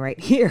working right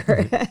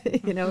here,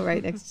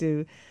 right next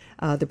to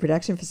the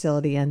production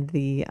facility and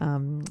the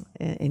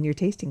in your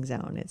tasting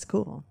zone. It's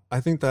cool.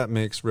 I think that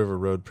makes River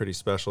Road pretty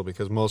special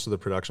because most of the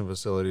production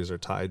facilities are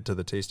tied to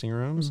the tasting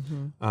rooms.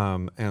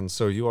 Mm-hmm. And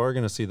so you are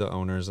going to see the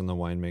owners and the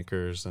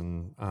winemakers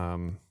and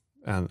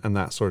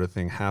that sort of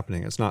thing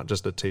happening. It's not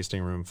just a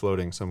tasting room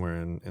floating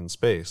somewhere in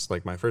space,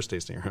 like my first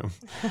tasting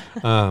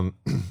room.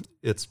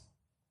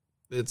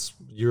 It's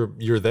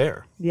you're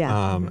there.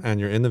 Yeah. And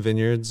you're in the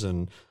vineyards,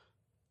 and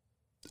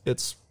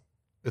it's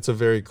a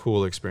very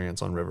cool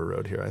experience on River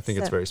Road here. I think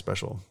it's very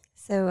special.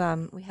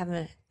 So we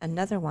have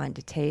another wine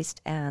to taste,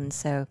 and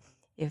so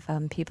if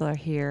people are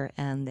here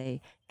and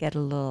they get a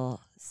little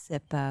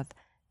sip of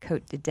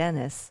Côte de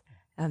Dennis,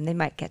 they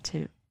might get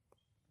to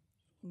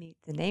meet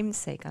the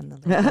namesake on the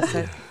label.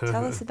 So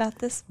tell us about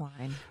this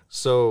wine.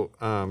 So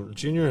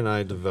Junior and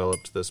I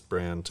developed this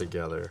brand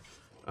together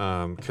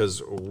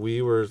because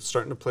we were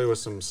starting to play with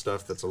some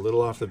stuff that's a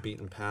little off the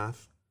beaten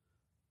path.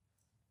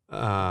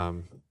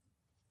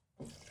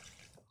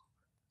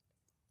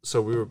 So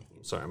we were,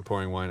 sorry, I'm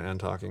pouring wine and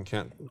talking.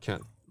 Can't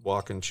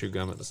walk and chew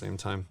gum at the same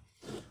time.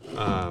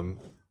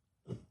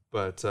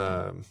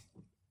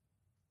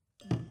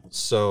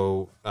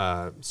 So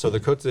the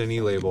Côte de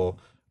Dennis label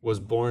was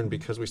born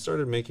because we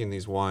started making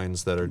these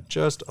wines that are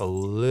just a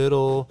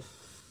little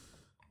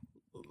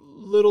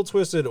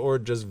twisted or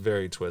just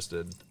very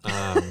twisted,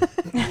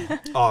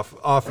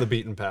 off the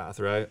beaten path,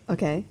 right?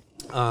 Okay.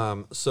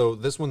 So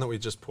this one that we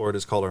just poured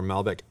is called our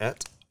Malbec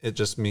Et. It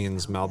just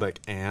means Malbec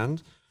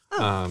and.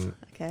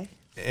 Okay.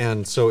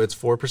 And so it's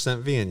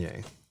 4%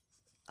 Viognier.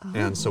 Oh.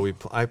 And so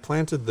I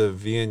planted the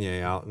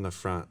Viognier out in the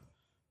front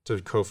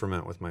to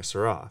co-ferment with my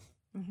Syrah.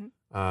 Mm-hmm.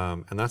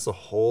 And that's the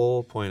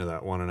whole point of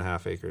that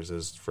 1.5 acres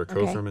is for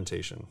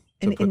co-fermentation,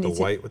 to put the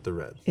white with the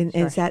red. And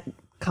is that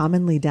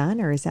commonly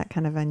done, or is that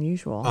kind of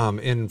unusual?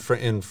 In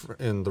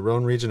the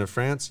Rhone region of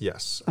France,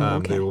 yes.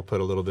 They will put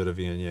a little bit of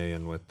Viognier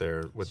in with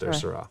their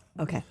Syrah.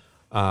 Okay.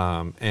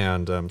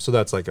 So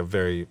that's like a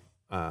very,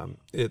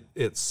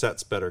 it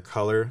sets better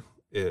color.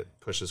 It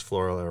pushes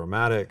floral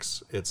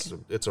aromatics. It's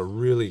a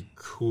really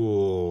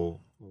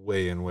cool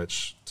way in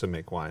which to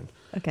make wine.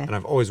 Okay. And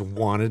I've always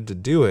wanted to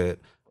do it,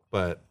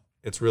 but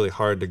it's really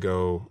hard to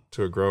go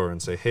to a grower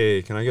and say,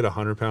 hey, can I get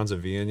 100 pounds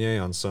of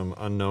Viognier on some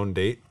unknown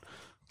date?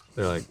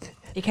 They're like...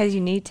 Because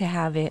you need to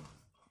have it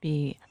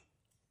be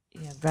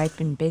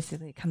ripen,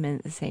 basically come in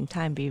at the same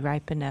time, be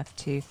ripe enough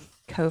to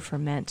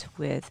co-ferment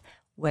with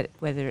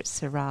whether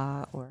it's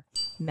Syrah or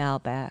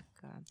Malbec.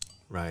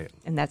 Right.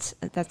 And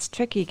that's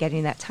tricky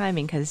getting that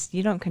timing because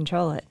you don't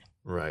control it.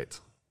 Right.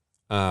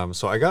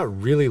 So I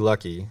got really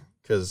lucky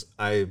because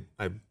I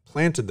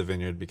planted the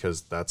vineyard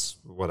because that's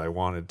what I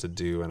wanted to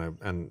do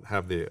and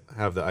have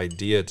the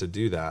idea to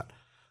do that.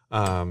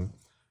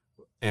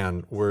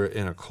 And we're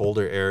in a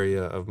colder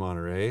area of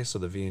Monterey, so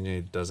the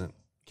Viognier doesn't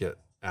get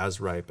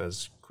as ripe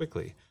as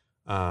quickly.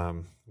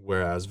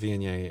 Whereas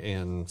Viognier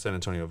in San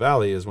Antonio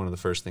Valley is one of the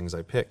first things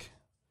I pick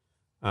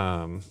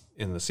in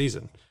the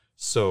season.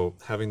 So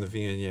having the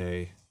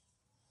Viognier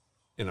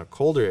in a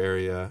colder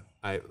area,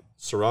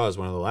 Syrah is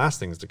one of the last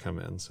things to come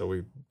in. So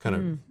we kind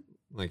of,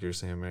 like you were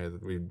saying, Mary,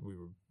 that we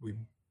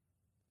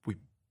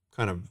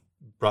kind of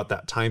brought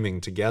that timing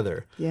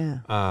together. Yeah.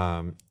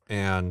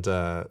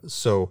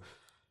 So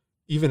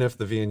even if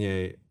the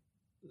Viognier,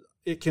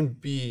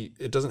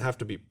 it doesn't have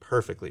to be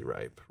perfectly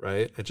ripe,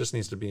 right? It just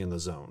needs to be in the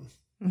zone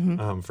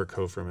for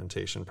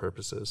co-fermentation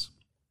purposes.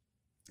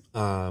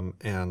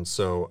 And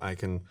so I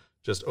can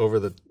just over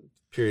the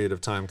period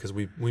of time, because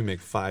we make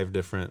 5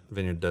 different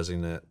vineyard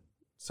designate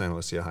Santa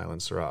Lucia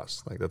Highland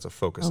Syrahs. Like that's a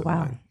focus of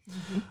mine.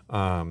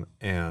 Mm-hmm.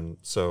 And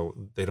so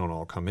they don't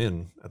all come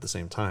in at the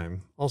same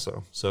time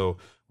also. So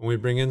when we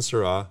bring in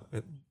Syrah,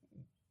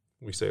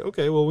 we say,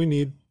 okay, well, we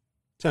need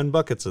 10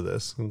 buckets of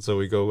this. And so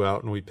we go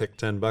out and we pick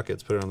 10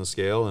 buckets, put it on the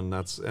scale, and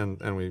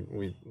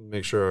we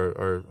make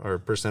sure our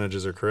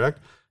percentages are correct.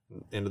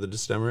 Into the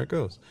December it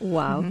goes.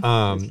 Wow.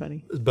 That's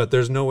funny. But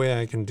there's no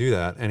way I can do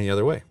that any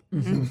other way.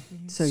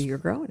 Mm-hmm. So you're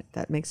growing it.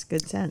 That makes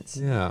good sense.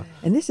 Yeah.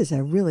 And this is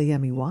a really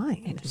yummy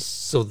wine.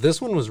 So this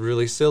one was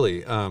really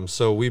silly.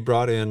 So we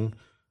brought in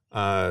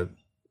 10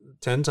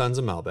 tons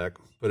of Malbec,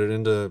 put it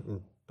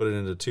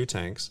into 2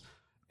 tanks,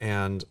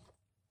 and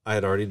I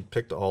had already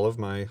picked all of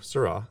my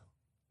Syrah,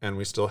 and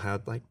we still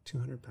had like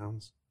 200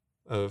 pounds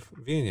of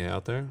Viognier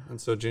out there.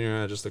 And so Junior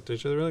and I just looked at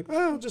each other, we're like,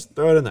 well, just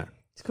throw it in there.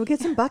 Let's go get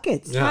some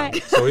buckets. Yeah.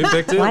 So we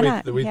picked it.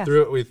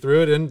 We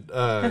threw it in.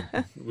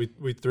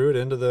 We threw it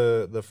into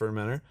the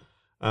fermenter,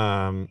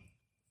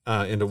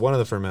 into one of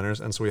the fermenters,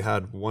 and so we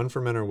had one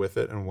fermenter with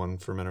it and one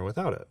fermenter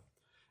without it.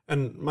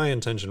 And my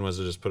intention was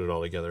to just put it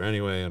all together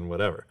anyway and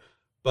whatever.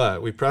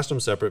 But we pressed them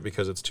separate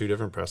because it's 2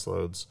 different press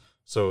loads,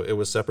 so it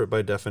was separate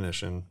by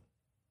definition.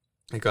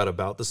 It got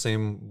about the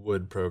same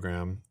wood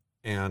program,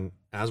 and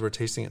as we're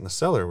tasting it in the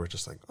cellar, we're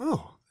just like,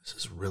 oh, this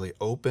is really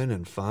open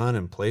and fun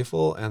and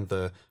playful, and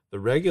the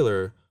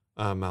regular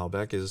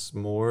Malbec is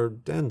more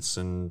dense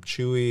and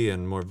chewy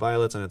and more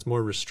violets, and it's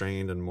more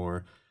restrained and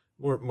more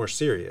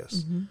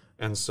serious. Mm-hmm.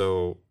 And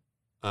so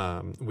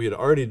we had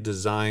already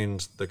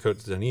designed the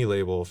Côte de Denis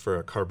label for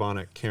a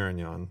carbonic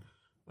Carignan,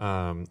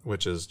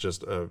 which is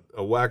just a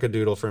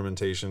wackadoodle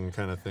fermentation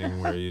kind of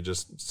thing where you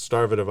just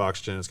starve it of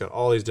oxygen. It's got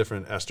all these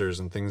different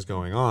esters and things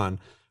going on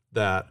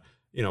that,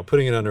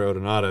 putting it under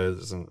Odonata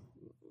isn't.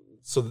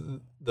 So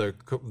the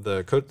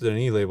Côte de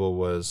Denis label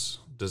was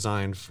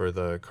designed for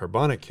the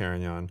carbonic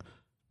Carignan,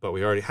 but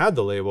we already had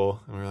the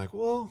label, and we were like,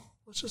 well,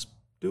 let's just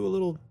do a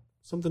little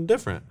something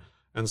different.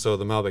 And so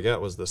the Malbec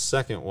Et was the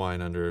second wine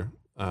under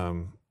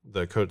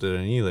the Côte de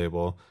Denis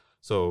label.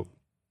 So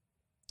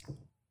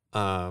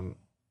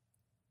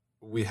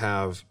we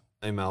have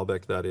a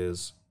Malbec that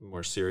is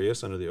more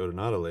serious under the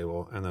Odonata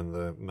label, and then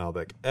the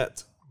Malbec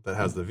Et that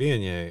has the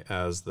Viognier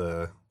as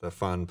the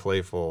fun,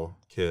 playful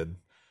kid.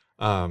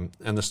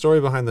 And the story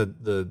behind the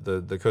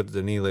Côte de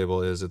Denis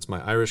label is it's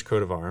my Irish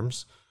coat of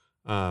arms.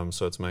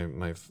 So it's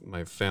my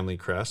family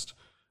crest.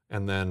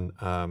 And then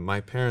my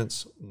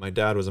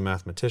dad was a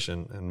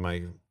mathematician,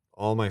 and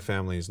all my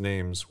family's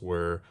names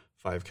were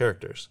 5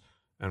 characters.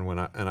 And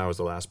I was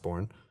the last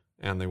born,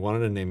 and they wanted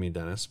to name me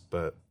Dennis,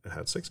 but it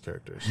had 6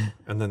 characters.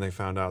 And then they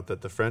found out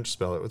that the French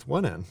spell it with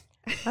 1 N.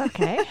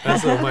 Okay.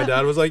 And so my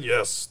dad was like,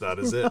 yes, that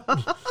is it.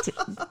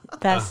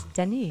 That's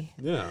Denis.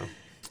 Yeah.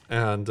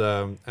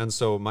 And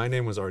so my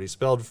name was already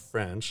spelled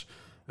French.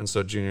 And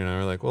so Junior and I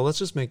were like, well, let's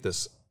just make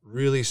this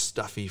really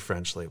stuffy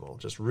French label,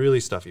 just really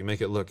stuffy,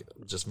 make it look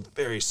just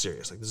very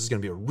serious. Like this is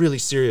going to be a really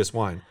serious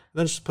wine. And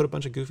then just put a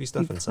bunch of goofy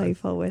stuff inside.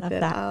 Playful with it.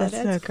 That's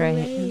so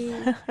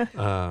great.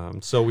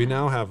 So we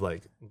now have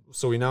in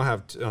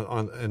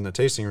the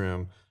tasting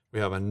room, we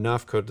have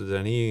enough Côte de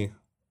Denis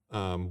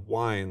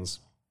wines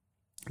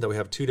that we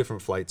have 2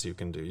 different flights you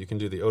can do. You can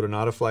do the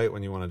Odonata flight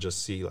when you want to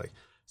just see like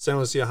Santa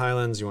Lucia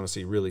Highlands, you want to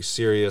see really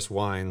serious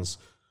wines.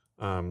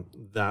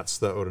 That's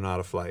the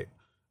Odonata flight.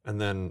 And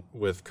then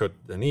with Côte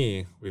de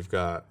Denis, we've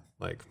got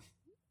like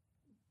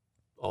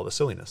all the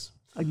silliness.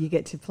 Oh, you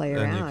get to play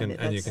around.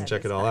 And you can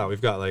check it all out.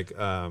 We've got like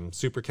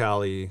Super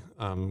Cali,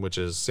 which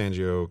is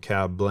Sangio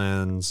Cab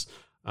blends.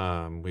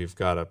 We've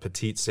got a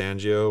Petite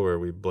Sangio where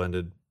we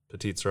blended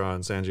Petite Syrah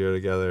and Sangio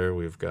together.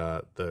 We've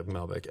got the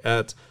Malbec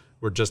Et.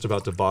 We're just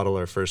about to bottle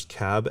our first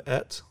Cab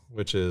Et,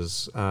 which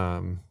is,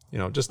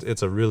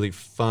 it's a really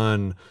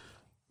fun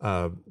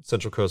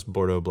Central Coast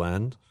Bordeaux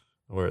blend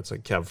where it's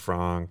like Cab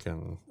Franc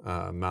and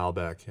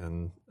Malbec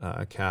and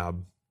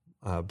Cab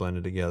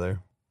blended together.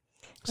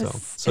 So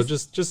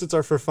it's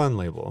our for fun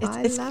label.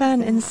 It's fun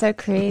that. And so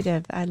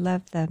creative. I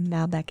love the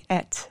Malbec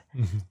Et.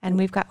 Mm-hmm. And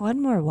we've got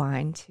one more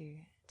wine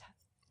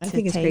I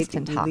think it's great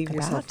to leave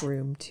yourself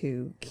room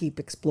to keep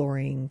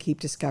exploring, keep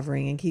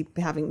discovering, and keep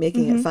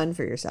making it fun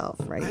for yourself,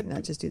 right?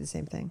 Not just do the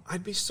same thing.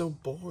 I'd be so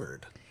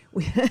bored.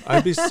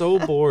 I'd be so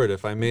bored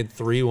if I made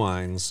 3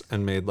 wines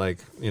and made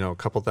like, a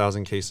couple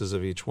thousand cases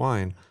of each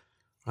wine.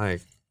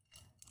 Like,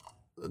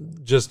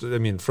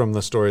 from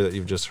the story that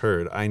you've just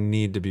heard, I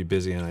need to be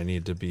busy and I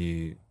need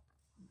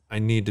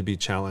to be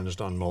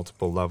challenged on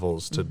multiple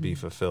levels to be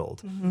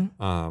fulfilled.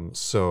 Mm-hmm.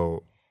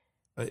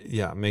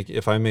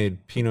 If I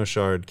made Pinot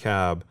Chard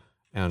Cab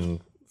and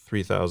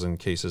 3,000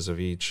 cases of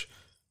each,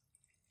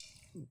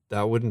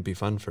 that wouldn't be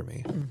fun for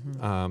me.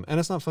 Mm-hmm. And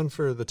it's not fun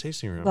for the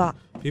tasting room. Well,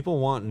 people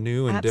want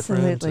new and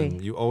different,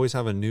 and you always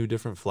have a new,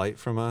 different flight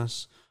from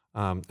us.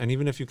 And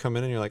even if you come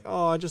in and you're like,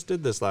 oh, I just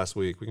did this last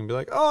week, we can be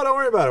like, oh, don't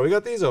worry about it. We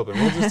got these open.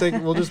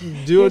 We'll just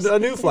do a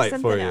new flight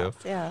for you. Else,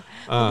 yeah.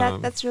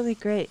 That's really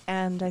great.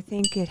 And I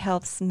think it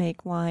helps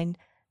make wine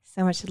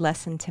so much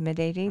less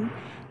intimidating,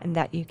 and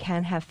that you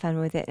can have fun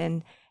with it.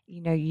 And,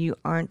 you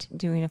aren't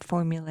doing a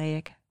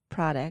formulaic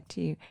product.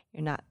 You're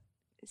not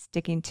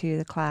sticking to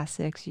the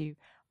classics. You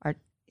are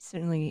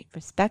certainly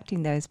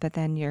respecting those, but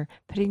then you're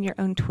putting your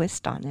own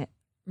twist on it.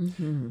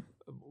 Mm-hmm.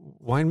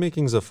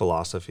 Winemaking's a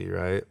philosophy,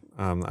 right?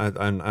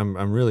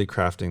 I'm really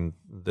crafting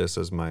this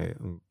as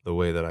the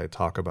way that I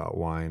talk about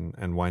wine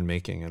and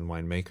winemaking and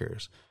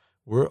winemakers.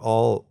 We're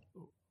all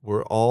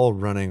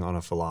running on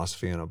a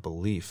philosophy and a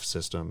belief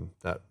system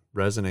that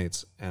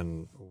resonates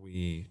and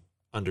we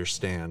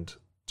understand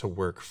to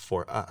work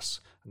for us.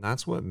 And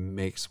that's what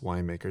makes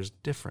winemakers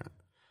different.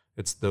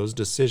 It's those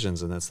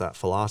decisions, and it's that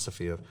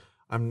philosophy of,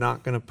 I'm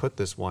not going to put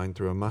this wine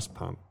through a must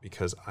pump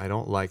because I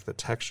don't like the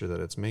texture that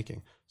it's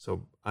making.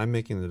 So I'm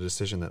making the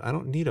decision that I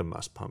don't need a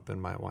must pump in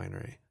my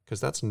winery because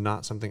that's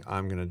not something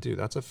I'm going to do.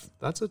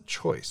 That's a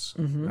choice,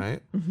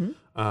 right?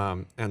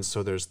 Mm-hmm. And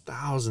so there's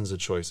thousands of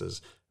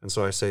choices. And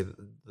so I say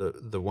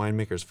the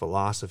winemaker's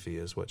philosophy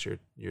is what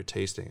you're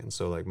tasting. And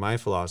so like my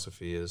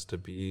philosophy is to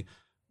be,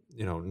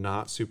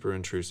 not super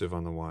intrusive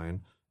on the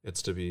wine.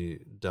 It's to be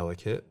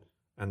delicate.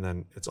 And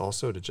then it's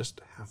also to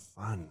just have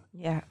fun.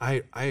 Yeah.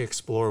 I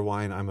explore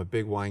wine. I'm a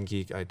big wine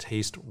geek. I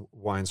taste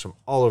wines from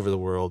all over the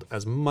world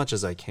as much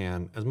as I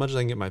can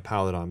get my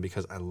palate on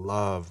because I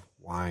love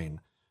wine.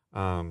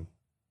 And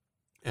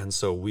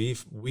so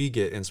we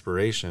get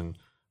inspiration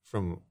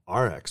from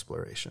our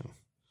exploration.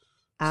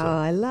 Oh, so,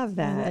 I love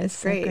that.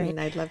 It's great. So great. And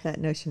I love that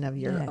notion of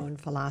your own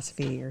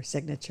philosophy, your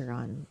signature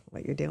on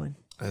what you're doing.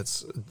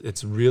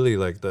 It's really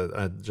like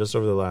just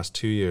over the last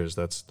 2 years,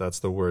 that's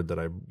the word that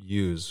I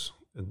use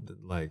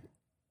like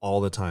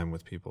all the time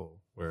with people,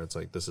 where it's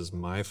like, this is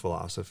my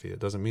philosophy. It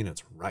doesn't mean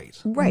it's right.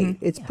 Right.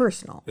 Mm-hmm. It's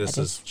personal. This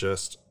is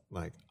just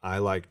like, I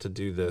like to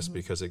do this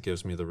because it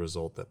gives me the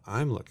result that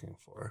I'm looking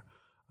for.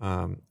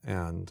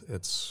 And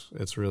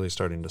it's really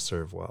starting to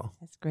serve well.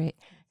 That's great.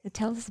 So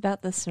tell us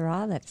about the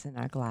Syrah that's in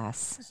our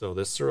glass. So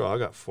this Syrah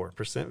got 4%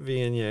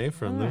 Viognier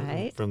from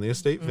the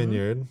estate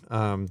vineyard.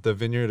 The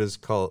vineyard is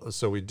called,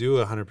 so we do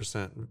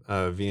 100%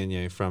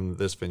 Viognier from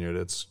this vineyard.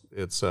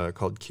 It's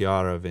called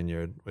Chiara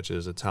Vineyard, which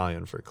is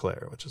Italian for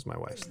Claire, which is my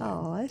wife's name.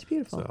 Oh, that's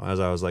beautiful. So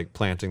as I was like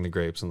planting the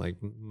grapes and like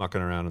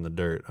mucking around in the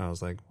dirt, I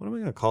was like, what am I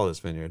going to call this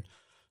vineyard?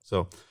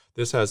 So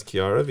this has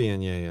Chiara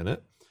Viognier in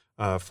it,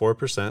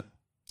 4%,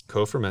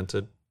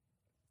 co-fermented.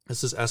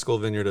 This is Escol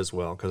Vineyard as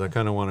well, because I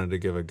kind of wanted to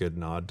give a good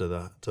nod to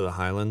the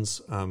Highlands.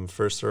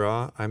 For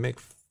Syrah, I make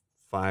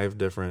 5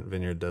 different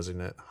vineyard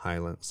designate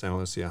Santa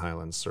Lucia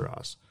Highlands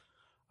Syrahs.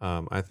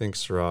 I think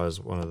Syrah is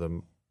one of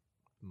the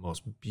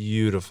most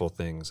beautiful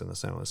things in the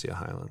Santa Lucia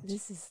Highlands.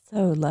 This is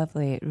so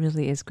lovely. It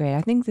really is great.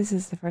 I think this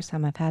is the first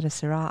time I've had a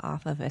Syrah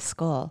off of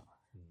Escol.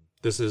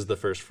 This is the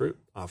first fruit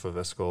off of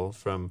Escol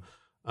from,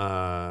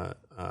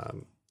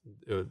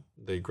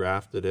 they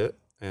grafted it.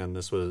 And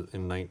this was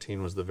in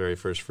 19 was the very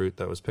first fruit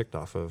that was picked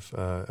off of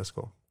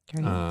Escol.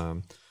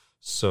 Great.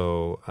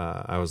 So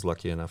I was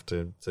lucky enough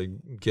to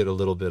get a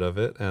little bit of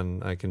it,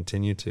 and I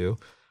continue to.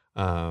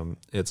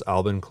 It's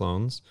Albin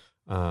clones.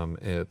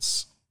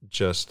 It's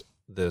just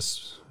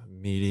this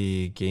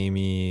meaty,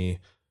 gamey,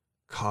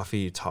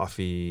 coffee,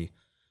 toffee,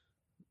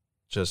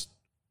 just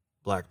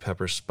black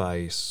pepper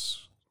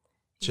spice.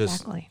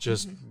 Exactly.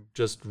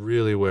 Just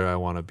really where I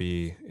want to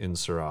be in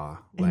Syrah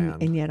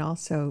land. And yet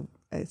also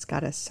it's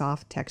got a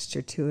soft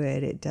texture to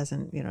it. It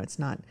doesn't, it's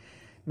not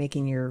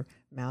making your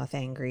mouth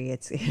angry.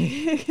 It's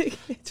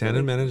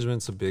tannin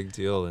management's a big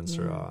deal in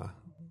Syrah.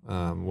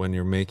 When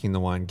you're making the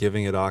wine,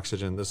 giving it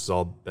oxygen. This is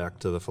all back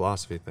to the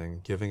philosophy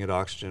thing. Giving it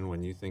oxygen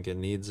when you think it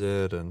needs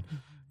it, and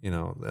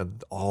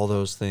all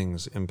those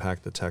things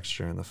impact the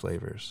texture and the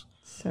flavors.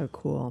 So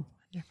cool.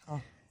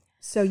 Wonderful.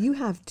 So you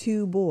have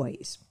 2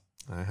 boys.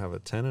 I have a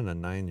 10 and a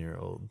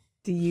 9-year-old.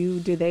 Do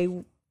they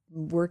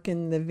work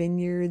in the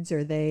vineyards? Are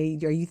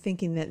you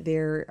thinking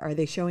that are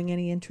they showing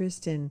any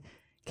interest in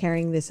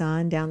carrying this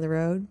on down the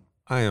road?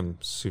 I am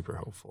super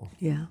hopeful.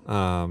 Yeah.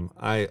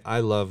 I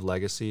love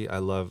legacy.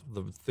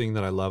 The thing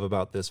that I love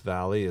about this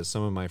valley is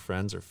some of my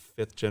friends are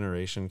 5th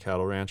generation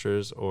cattle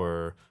ranchers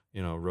or,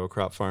 row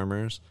crop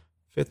farmers.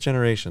 5th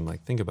generation,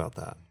 think about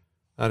that.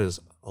 That is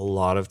a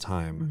lot of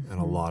time and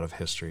a lot of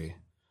history.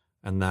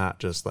 And that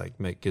just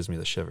gives me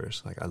the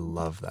shivers. I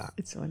love that.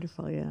 It's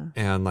wonderful, yeah.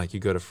 And you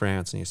go to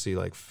France and you see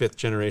 5th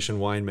generation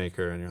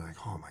winemaker and you're like,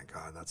 oh my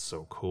God, that's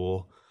so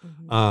cool.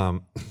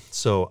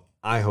 So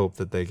I hope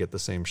that they get the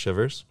same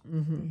shivers.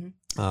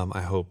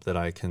 I hope that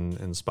I can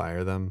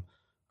inspire them.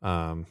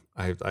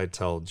 I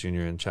tell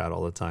Junior and Chad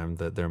all the time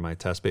that they're my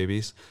test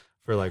babies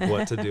for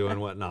what to do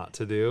and what not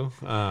to do.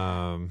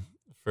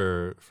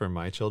 For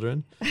my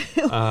children.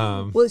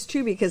 Well, it's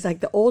true because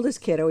the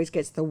oldest kid always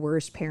gets the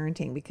worst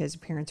parenting because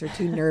parents are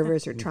too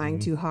nervous or trying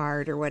too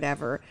hard or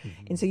whatever.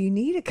 And so you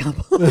need a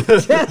couple of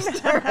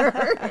testers.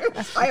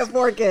 I have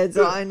 4 kids,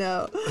 so I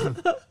know.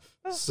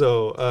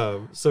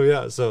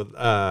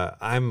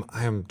 I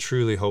am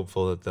truly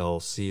hopeful that they'll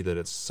see that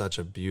it's such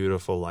a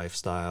beautiful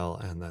lifestyle,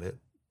 and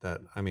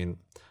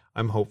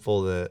I'm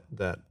hopeful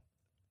that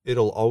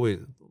it'll always,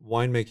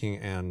 winemaking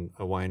and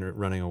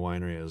running a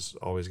winery is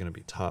always going to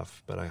be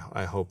tough, but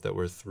I hope that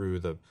we're through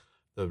the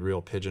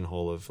real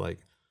pigeonhole of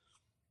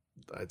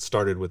it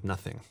started with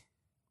nothing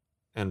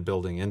and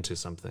building into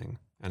something,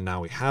 and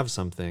now we have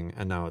something,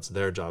 and now it's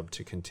their job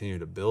to continue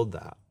to build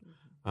that.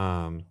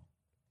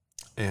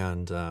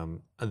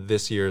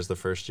 This year is the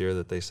first year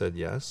that they said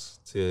yes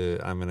to.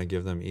 I'm going to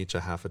give them each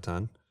a half a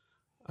ton,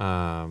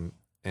 and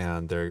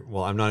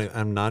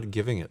I'm not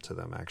giving it to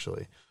them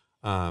actually.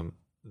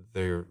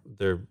 They're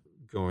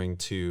going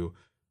to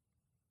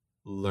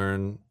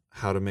learn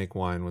how to make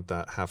wine with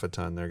that half a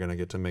ton. They're going to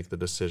get to make the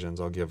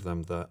decisions. I'll give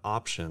them the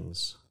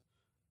options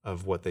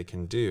of what they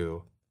can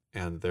do,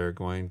 and they're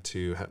going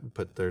to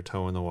put their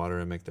toe in the water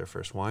and make their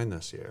first wine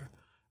this year.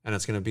 And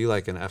it's going to be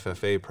like an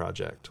FFA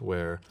project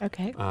where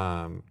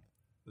the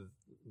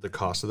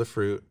cost of the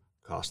fruit,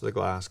 cost of the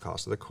glass,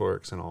 cost of the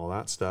corks, and all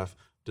that stuff,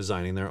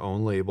 designing their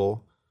own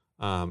label,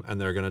 and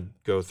they're going to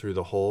go through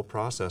the whole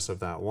process of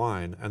that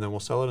wine, and then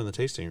we'll sell it in the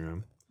tasting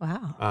room.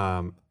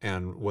 Wow.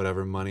 And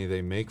whatever money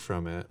they make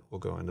from it will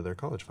go into their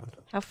college fund.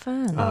 How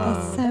fun.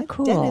 That's so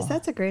cool. Dennis,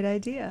 that's a great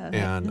idea.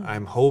 And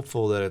I'm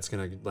hopeful that it's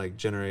going to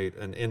generate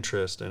an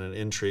interest and an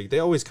intrigue. They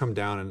always come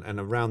down and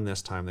around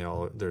this time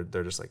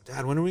they're just like,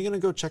 Dad, when are we going to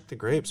go check the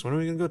grapes? When are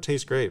we going to go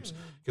taste grapes?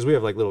 Because we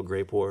have little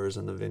grape wars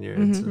in the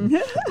vineyards and,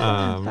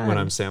 when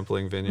I'm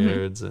sampling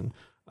vineyards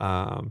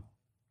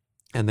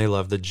and they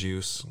love the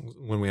juice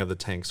when we have the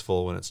tanks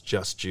full, when it's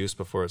just juice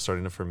before it's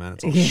starting to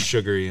ferment. It's all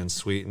sugary and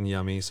sweet and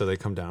yummy. So they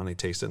come down and they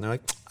taste it and they're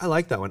like, I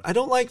like that one. I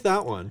don't like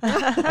that one.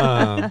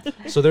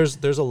 So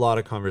there's a lot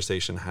of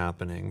conversation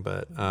happening,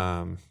 but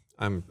I'm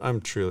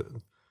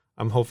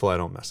hopeful I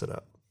don't mess it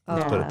up.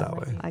 Let's put it that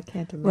way. I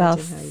can't imagine Well,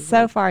 how you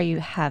so far you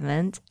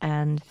haven't,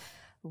 and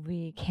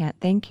we can't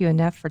thank you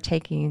enough for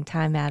taking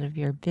time out of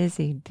your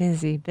busy,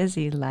 busy,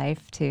 busy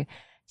life to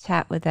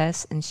chat with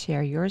us and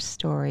share your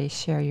story,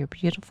 share your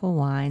beautiful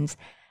wines.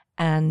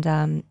 And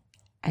I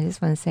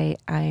just want to say,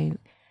 I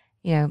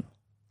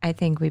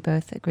think we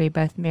both agree,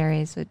 both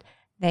Marys would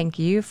thank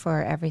you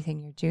for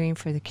everything you're doing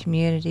for the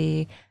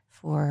community,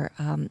 for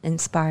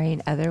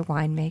inspiring other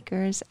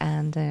winemakers.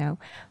 And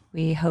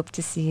we hope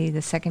to see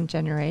the second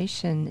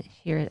generation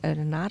here at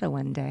Odonata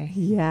one day.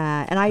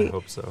 Yeah, and I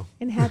hope so.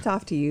 And hats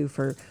off to you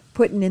for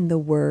putting in the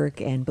work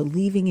and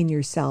believing in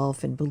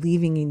yourself and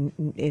believing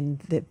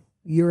in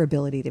your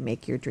ability to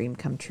make your dream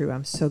come true.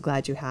 I'm so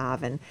glad you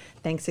have. And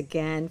thanks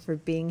again for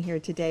being here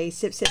today.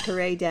 Sip, sip,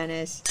 hooray,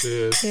 Dennis.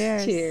 Cheers.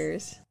 Cheers.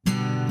 Cheers.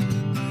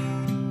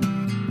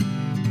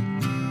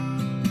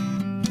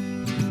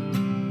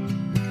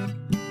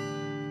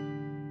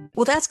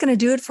 Well, that's going to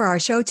do it for our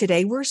show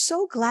today. We're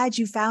so glad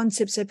you found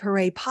Sip Sip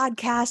Hooray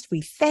podcast.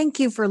 We thank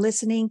you for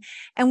listening,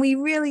 and we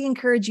really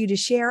encourage you to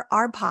share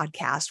our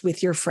podcast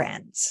with your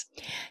friends.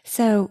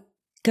 So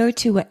Go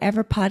to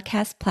whatever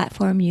podcast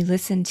platform you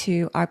listen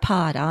to our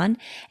pod on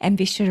and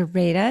be sure to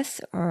rate us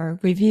or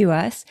review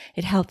us.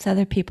 It helps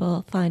other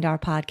people find our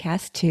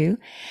podcast too.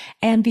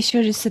 And be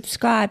sure to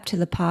subscribe to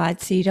the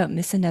pod so you don't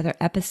miss another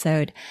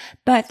episode.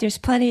 But there's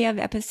plenty of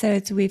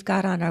episodes we've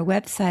got on our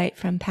website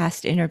from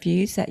past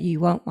interviews that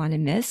you won't want to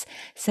miss.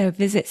 So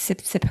visit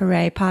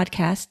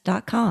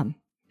sipsiphoorayypodcast.com.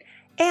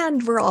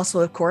 And we're also,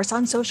 of course,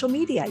 on social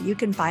media. You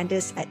can find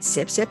us at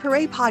Sip Sip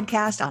Hooray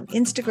Podcast on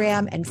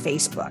Instagram and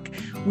Facebook.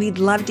 We'd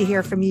love to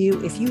hear from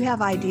you. If you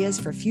have ideas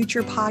for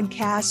future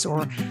podcasts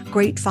or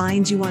great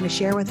finds you want to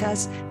share with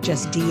us,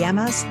 just DM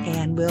us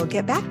and we'll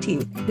get back to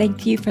you.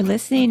 Thank you for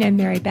listening. I'm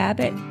Mary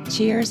Babbitt.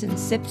 Cheers and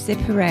Sip Sip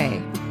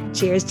Hooray.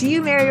 Cheers to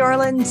you, Mary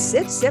Orland.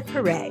 Sip Sip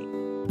Hooray.